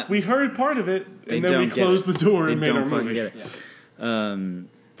not. we heard part of it, They and then we don't get closed it. the door They and made don't our fucking movie. get it. Yeah.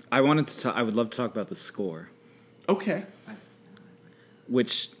 I wanted to. I would love to talk about the score, Okay.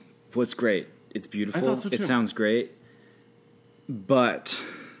 which was great. It's beautiful. I thought so, It too. sounds great, but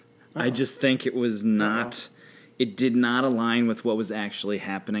I just think it was not. It did not align with what was actually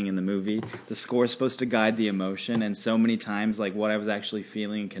happening in the movie. The score is supposed to guide the emotion, and so many times, like, what I was actually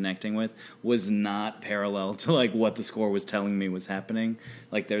feeling and connecting with was not parallel to, like, what the score was telling me was happening.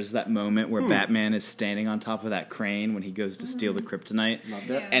 Like, there's that moment where Batman is standing on top of that crane when he goes to steal the kryptonite.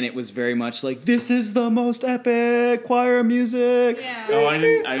 Loved it. And it was very much like, this is the most epic choir music. Yeah. Oh, I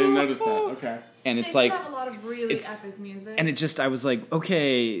didn't notice that. Okay. And They it's do like, have a lot of really it's- epic music. and it just, I was like,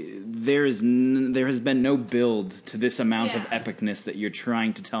 okay, there has been no build to this amount of Yeah. epicness that you're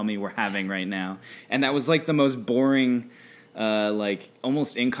trying to tell me we're having right now. And that was like the most boring, like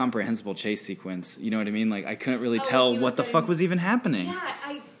almost incomprehensible chase sequence. You know what I mean? Like I couldn't really Oh, tell he was what the getting- fuck was even happening. Yeah,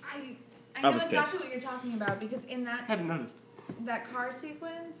 I I know was exactly pissed. what you're talking about because in Hadn't noticed. that car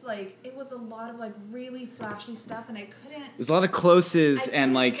sequence, like it was a lot of like really flashy stuff, and I couldn't. There's a lot of closes I and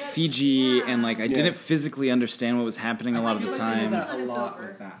couldn't like get- CG yeah. and like I Yeah. didn't physically understand what was happening a lot of the just time. didn't- That a When it's lot over.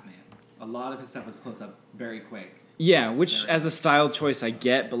 with Batman. A lot of his stuff was close up very quick. Yeah, which as a style choice I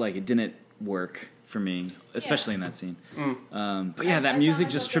get, but like it didn't work for me, especially in that scene. But yeah, I that found music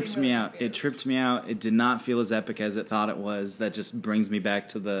myself just trips getting me really out. It confused. tripped me out. It did not feel as epic as it thought it was. That just brings me back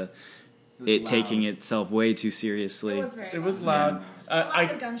to was it loud. taking itself way too seriously. It was very. It was loud. loud. A lot of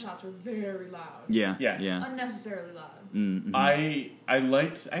the I gunshots were very loud. Yeah, Yeah. yeah. Unnecessarily loud. Mm-hmm. I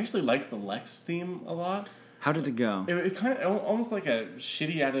actually liked the Lex theme a lot. How did it go? It kind of almost like a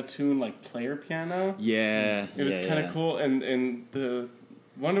shitty out of tune like player piano. Yeah, It was kind of cool, and the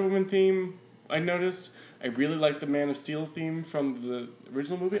Wonder Woman theme I noticed. I really liked the Man of Steel theme from the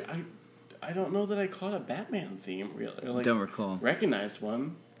original movie. I don't know that I caught a Batman theme really. Like, Don't recall. recognized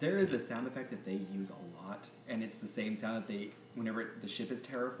one. There is a sound effect that they use a lot, and it's the same sound that they, whenever the ship is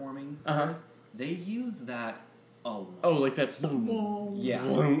terraforming, they use that a lot. Oh, like that. Yeah.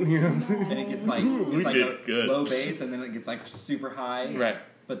 Yeah. And it gets like, We it's like did a good. low bass, and then it gets like super high. Right.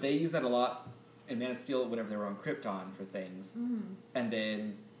 But they use that a lot in Man of Steel whenever they were on Krypton for things. And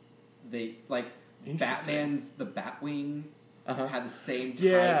then they, like, Interesting. Batman's The Batwing had the same type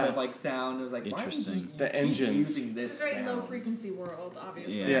Yeah. of like sound. It was like, why are you, Interesting. you The keep engines. using this It's a very sound? low frequency world,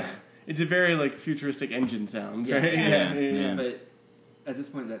 obviously. Yeah. Yeah. It's a very like futuristic engine sound. Yeah. Right? Yeah. Yeah. But at this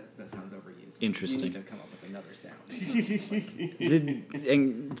point, that sounds overused. Interesting. You need to come up with another sound.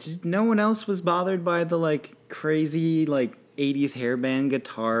 Did no one else was bothered by the like crazy like 80s hairband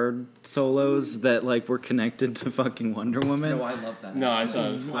guitar solos that like were connected to fucking Wonder Woman? No, I love that. No, I thought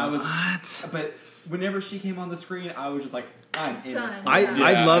it was cool. I was, What? but whenever she came on the screen, I was just like, I'm in this. Done. film. I Yeah,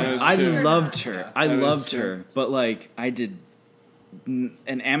 I that is true. loved her. I That is loved true. her, but like I did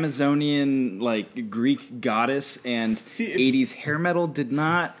an Amazonian like Greek goddess and See, it- 80s hair metal did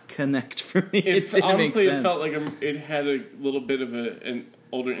not connect for me. It didn't honestly, make sense. it felt like it had a little bit of an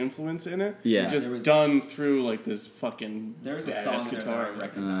older influence in it. Yeah. just There was- done through like this fucking There's a badass song there guitar. that I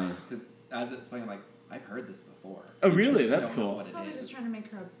recognize because as it's playing, I'm like, I've heard this before. Oh, I really? just That's don't know cool. what it Probably is. just trying to make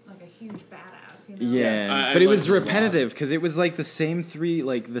her like a huge badass, you know? Yeah, I but it liked was it a lot. repetitive because it was like the same three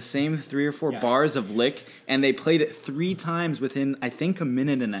or four Yeah. bars of lick, and they played it 3 times within I think a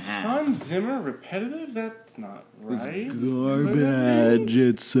minute and a half. Hans Zimmer repetitive? That's not right. Garbage.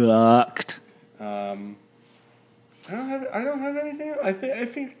 It sucked. I don't have anything. I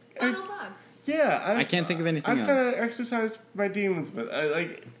think. Final thoughts. Yeah, I can't think of anything I've kind else. of exercised my demons, but I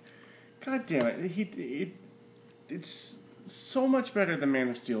like. God damn it! It's so much better than Man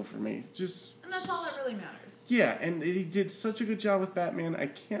of Steel for me. Just And that's all that really matters. yeah, and he did such a good job with Batman. I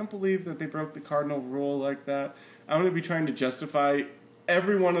can't believe that they broke the cardinal rule like that. I'm going to be trying to justify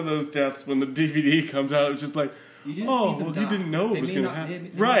every one of those deaths when the DVD comes out. It's just like, You didn't oh, see them well, die. you didn't know They it was may going to not- happen. they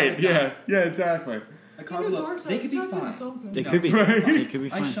may Right? not Yeah. die. Yeah. Exactly. Like, You know, Carl, they could be fine. something. They No. could be. Right. They could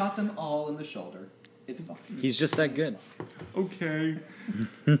be I fine. shot them all in the shoulder. It's fine. He's just that good. Okay.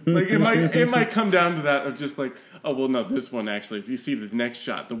 Like it might come down to that of just like, oh well, no, this one actually. If you see the next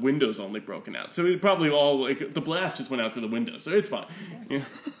shot, the window's only broken out, so it probably all like the blast just went out through the window, so it's fine. Yeah.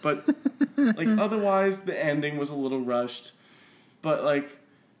 But like otherwise, the ending was a little rushed. But like,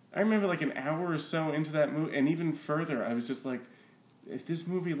 I remember like an hour or so into that movie, and even further, I was just like, if this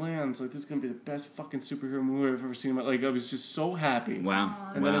movie lands, like this is gonna be the best fucking superhero movie I've ever seen. Like I was just so happy.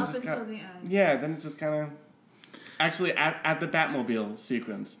 Wow. And then it Up just until got, the end. yeah, then it just kind of, actually at the Batmobile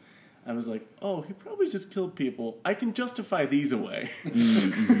sequence, I was like, oh, he probably just killed people. I can justify these away.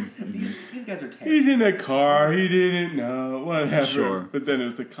 These guys are terrible. He's in a car. He didn't know. Whatever. Sure. But then it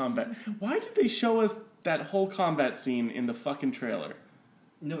was the combat. Why did they show us that whole combat scene in the fucking trailer?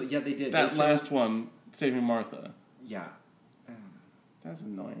 No, yeah, they did. That They last showed- one, Saving Martha. Yeah. That's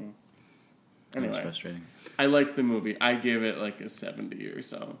annoying. That's Anyway, frustrating. I liked the movie. I gave it like a 70 or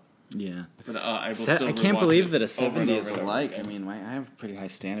so. Yeah. But I will still I can't rewatch believe it that a over and 70 over is and a over like. again. I mean, I have pretty high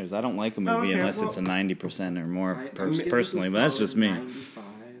standards. I don't like a Oh, movie okay, unless well- it's a 90% or more I would give it a personally, but that's just me. 95.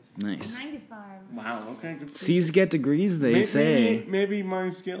 Nice. 95. Wow, okay. Good. C's get degrees, they say. Maybe my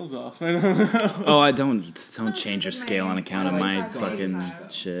scale's off. I don't know. Oh, I don't change your Most of scale on my account of my 75 to fucking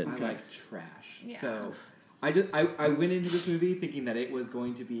 85. shit. I like trash. Yeah. So I went into this movie thinking that it was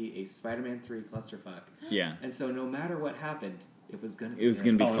going to be a Spider-Man 3 clusterfuck. Yeah. And so no matter what happened, it was going to be It was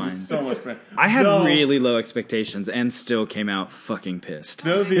going to be Oh, it fine. was so much better. I had Though- really low expectations and still came out fucking pissed.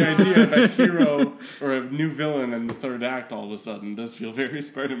 Though the idea of a hero or a new villain in the third act all of a sudden does feel very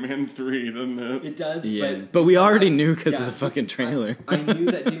Spider-Man 3, doesn't it? It does, Yeah. But we already knew because Yeah. of the fucking trailer. I knew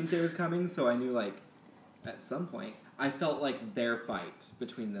that Doomsday was coming, so I knew, like, at some point, I felt like their fight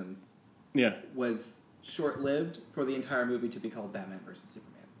between them Yeah. was short-lived for the entire movie to be called Batman versus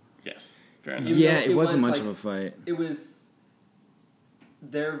Superman. Yes. Fair enough. Even Yeah, though it wasn't much like, of a fight. It was...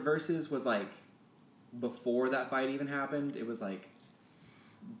 Their versus was, like, before that fight even happened, it was, like,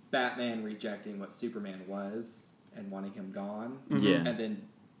 Batman rejecting what Superman was and wanting him gone. Yeah. And then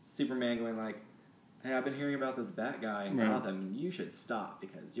Superman going, like, hey, I've been hearing about this Bat guy in Right. Gotham. You should stop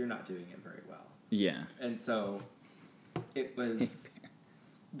because you're not doing it very well. Yeah. And so it was...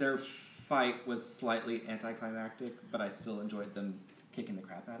 their fight was slightly anticlimactic, but I still enjoyed them kicking the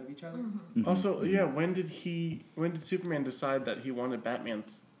crap out of each other. Mm-hmm. Also, yeah, when did Superman decide that he wanted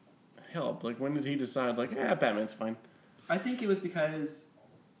Batman's help? Like, when did he decide, like, Batman's fine? I think it was because...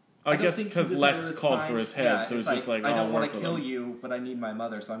 I don't guess think he because decided Lex it was called fine. for his head, Yeah, so it's it's just like, I oh, don't I'll want work to with kill him. you, but I need my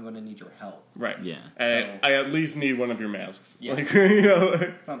mother, so I'm going to need your help. Right. Yeah. I at least need one of your masks. Yeah. Like, you know,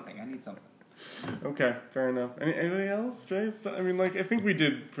 like, Something. I need something. okay, fair enough. Anything else, Jay? I mean, like, I think we've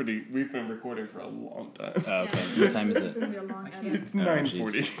been recording for a long time. Oh, okay. What time is This is it? going to be a long edit. It's Oh,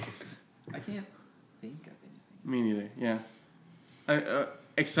 9:40. I can't think of anything. Me neither. Yeah.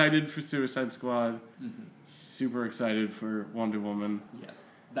 Excited for Suicide Squad. Mm-hmm. Super excited for Wonder Woman. Yes.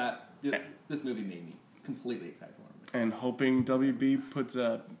 This movie made me completely excited for it. And hoping WB puts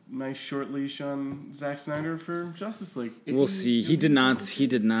a nice short leash on Zack Snyder for Justice League. We'll see. He did not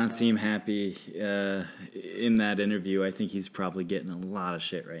seem happy in that interview. I think he's probably getting a lot of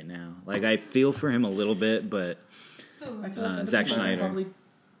shit right now. Like, I feel for him a little bit, but I feel like Zack Snyder Schneider. probably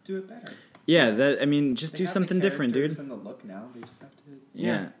do it better. yeah, just They do have something the different, dude. characters and the look now. They just have to.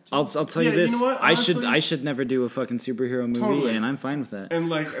 Yeah. I'll tell you Yeah, this. you know what? I Honestly- should never do a fucking superhero movie, Totally. and I'm fine with that. And,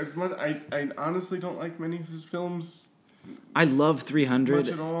 like, as much... I honestly don't like many of his films. I love 300, Much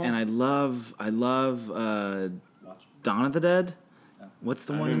at all? and I love Dawn of the Dead. What's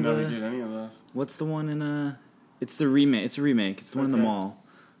the I one didn't in know the? he did any of those. What's the one in It's the remake. It's a remake. It's the one in the Okay. mall.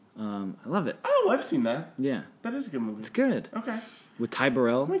 I love it. Oh, I've seen that. Yeah, That is a good movie. it's good Okay. with Ty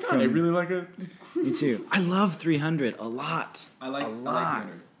Burrell. Oh my god, from- I really like it. Me too. I love 300 a lot. I like a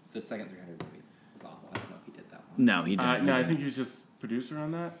 300. The second 300 movie was awful. I don't know if he did that one. No, he didn't. No, he I think didn't. he was just producer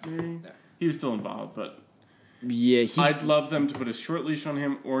on that, maybe? Yeah. He was still involved, but Yeah, I'd love them to put a short leash on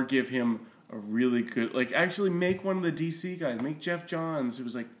him or give him a really good... Like, actually make one of the DC guys. Make Jeff Johns, who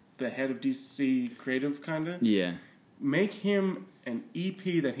was, like, the head of DC Creative, kind of. Yeah, Make him an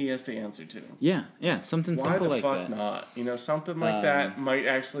EP that he has to answer to. yeah. Something Why simple the like fuck that. not? You know, something like that might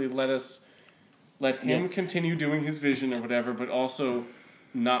actually let him continue doing his vision or whatever, but also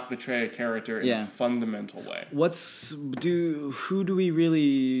not betray a character in Yeah. a fundamental way. Who do we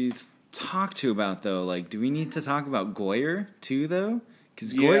really talk to about though? Like, do we need to talk about Goyer too though?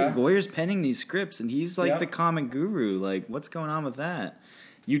 Because Yeah. Goyer's penning these scripts, and he's like Yep. the comic guru. Like, what's going on with that?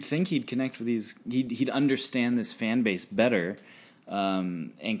 You'd think he'd connect with these. He'd understand this fan base better,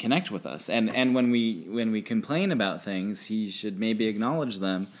 and connect with us. And when we complain about things, he should maybe acknowledge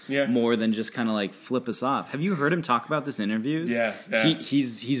them more than just kind of like flip us off. Have you heard him talk about this in interviews? Yeah.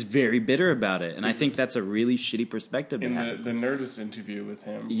 He's very bitter about it, and I think that's a really shitty perspective to In have. the Nerdist interview with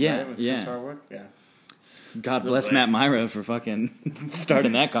him. Yeah, right? With yeah. Chris Hardwick? Yeah. God bless Matt Myra for fucking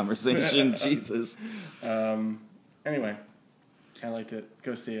starting that conversation. Jesus. Anyway, I liked it.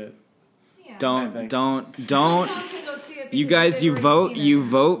 Go see it. Yeah. Don't. Tell him to go see it. You because guys, they've you already vote. seen it. You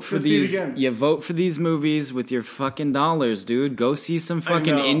vote for Go see it these. again. You vote for these movies with your fucking dollars, dude. Go see some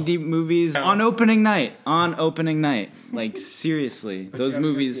fucking know. indie movies Yeah. on opening night. On opening night, like seriously, But those you have to go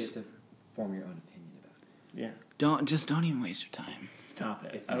see movies. it to form your own opinion about it. Yeah. Don't even waste your time. Stop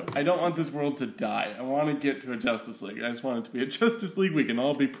it. I don't want this world to die. I want to get to a Justice League. I just want it to be a Justice League we can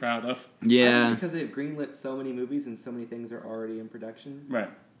all be proud of. Yeah. Because they've greenlit so many movies and so many things are already in production. Right.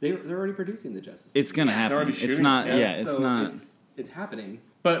 They're already producing the Justice League. It's gonna They're happen. already It's shooting not. it, Yeah, it's So not. It's happening.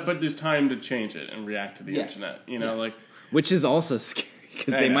 But there's time to change it and react to the Yeah. internet. You know, Yeah. like Which is also scary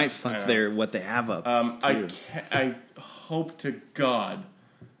because I they know, might I fuck know. what they have up. I hope to God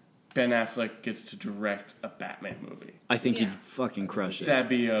Ben Affleck gets to direct a Batman movie. I think Yeah. he'd fucking crush it. That'd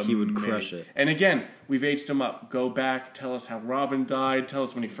be He would amazing. crush it. And again, we've aged him up. Go back, tell us how Robin died. Tell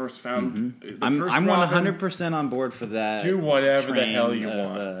us when he first found. The I'm first 100% on board for that. Do whatever the train hell you of,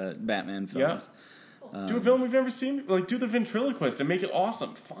 want. Batman Yeah. films. Do a villain we've never seen. Like do the ventriloquist and make it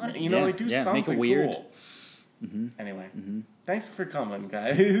awesome. Fine, you know, Yeah, like do yeah, something make it weird. cool. Anyway, thanks for coming,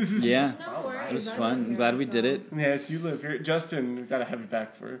 guys. Yeah, No worries. it was I fun. live I'm here, glad we so- did it. Yes, you live here, Justin. We gotta have you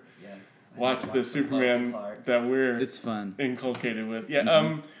back for Yes. I watch did the some Lois Superman and Clark. that we're It's fun. inculcated with.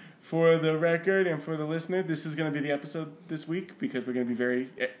 Yeah. For the record and for the listener, this is going to be the episode this week because we're going to be very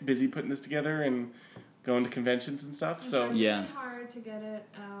busy putting this together and going to conventions and stuff. I'm So trying Yeah. really hard to get it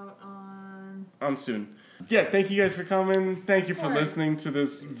out on. on soon. Yeah. Thank you guys for coming. Thank you for course. listening to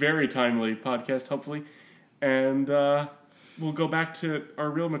this very timely podcast. Hopefully, and we'll go back to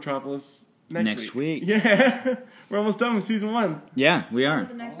our real Metropolis next week. Yeah. We're almost done with season 1. Yeah, we are. What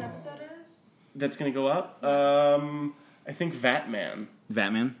the next episode is? That's going to go up. I think Vatman.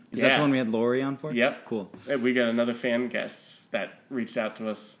 Batman. Is that Yeah. the one we had Lori on for? Yep. Cool. We got another fan guest that reached out to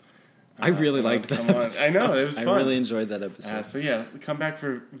us. I really liked that episode. I know, it was fun. I really enjoyed that episode. So yeah, come back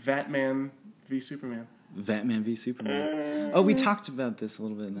for Vatman v Superman. Batman v Superman. Oh, we talked about this a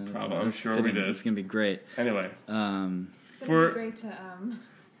little bit. In that Probably, I'm That's sure we fitting. did. It's gonna be great. Anyway, It's gonna be great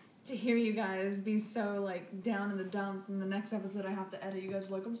to hear you guys be so like down in the dumps. In the next episode, I have to edit. You guys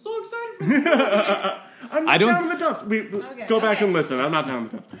are like, I'm so excited for this. I'm not down in the dumps. Go back okay. and listen. I'm not down in the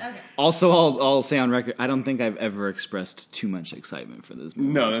dumps. Okay. Also, I'll say on record, I don't think I've ever expressed too much excitement for this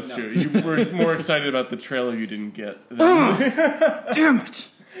movie. No, that's true. You were more excited about the trailer you didn't get. Damn it!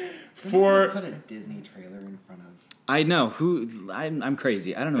 Put a Disney trailer in front of. I know who. I'm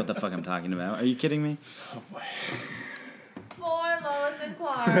crazy. I don't know what the fuck I'm talking about. Are you kidding me? For Lois and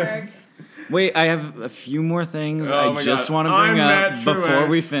Clark. Wait, I have a few more things Oh I my just God. want to I'm bring Matt up before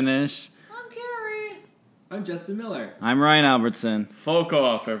we Truex. finish. I'm Carrie. I'm Justin Miller. I'm Ryan Albertson. Folk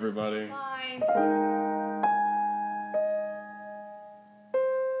off, everybody. Bye.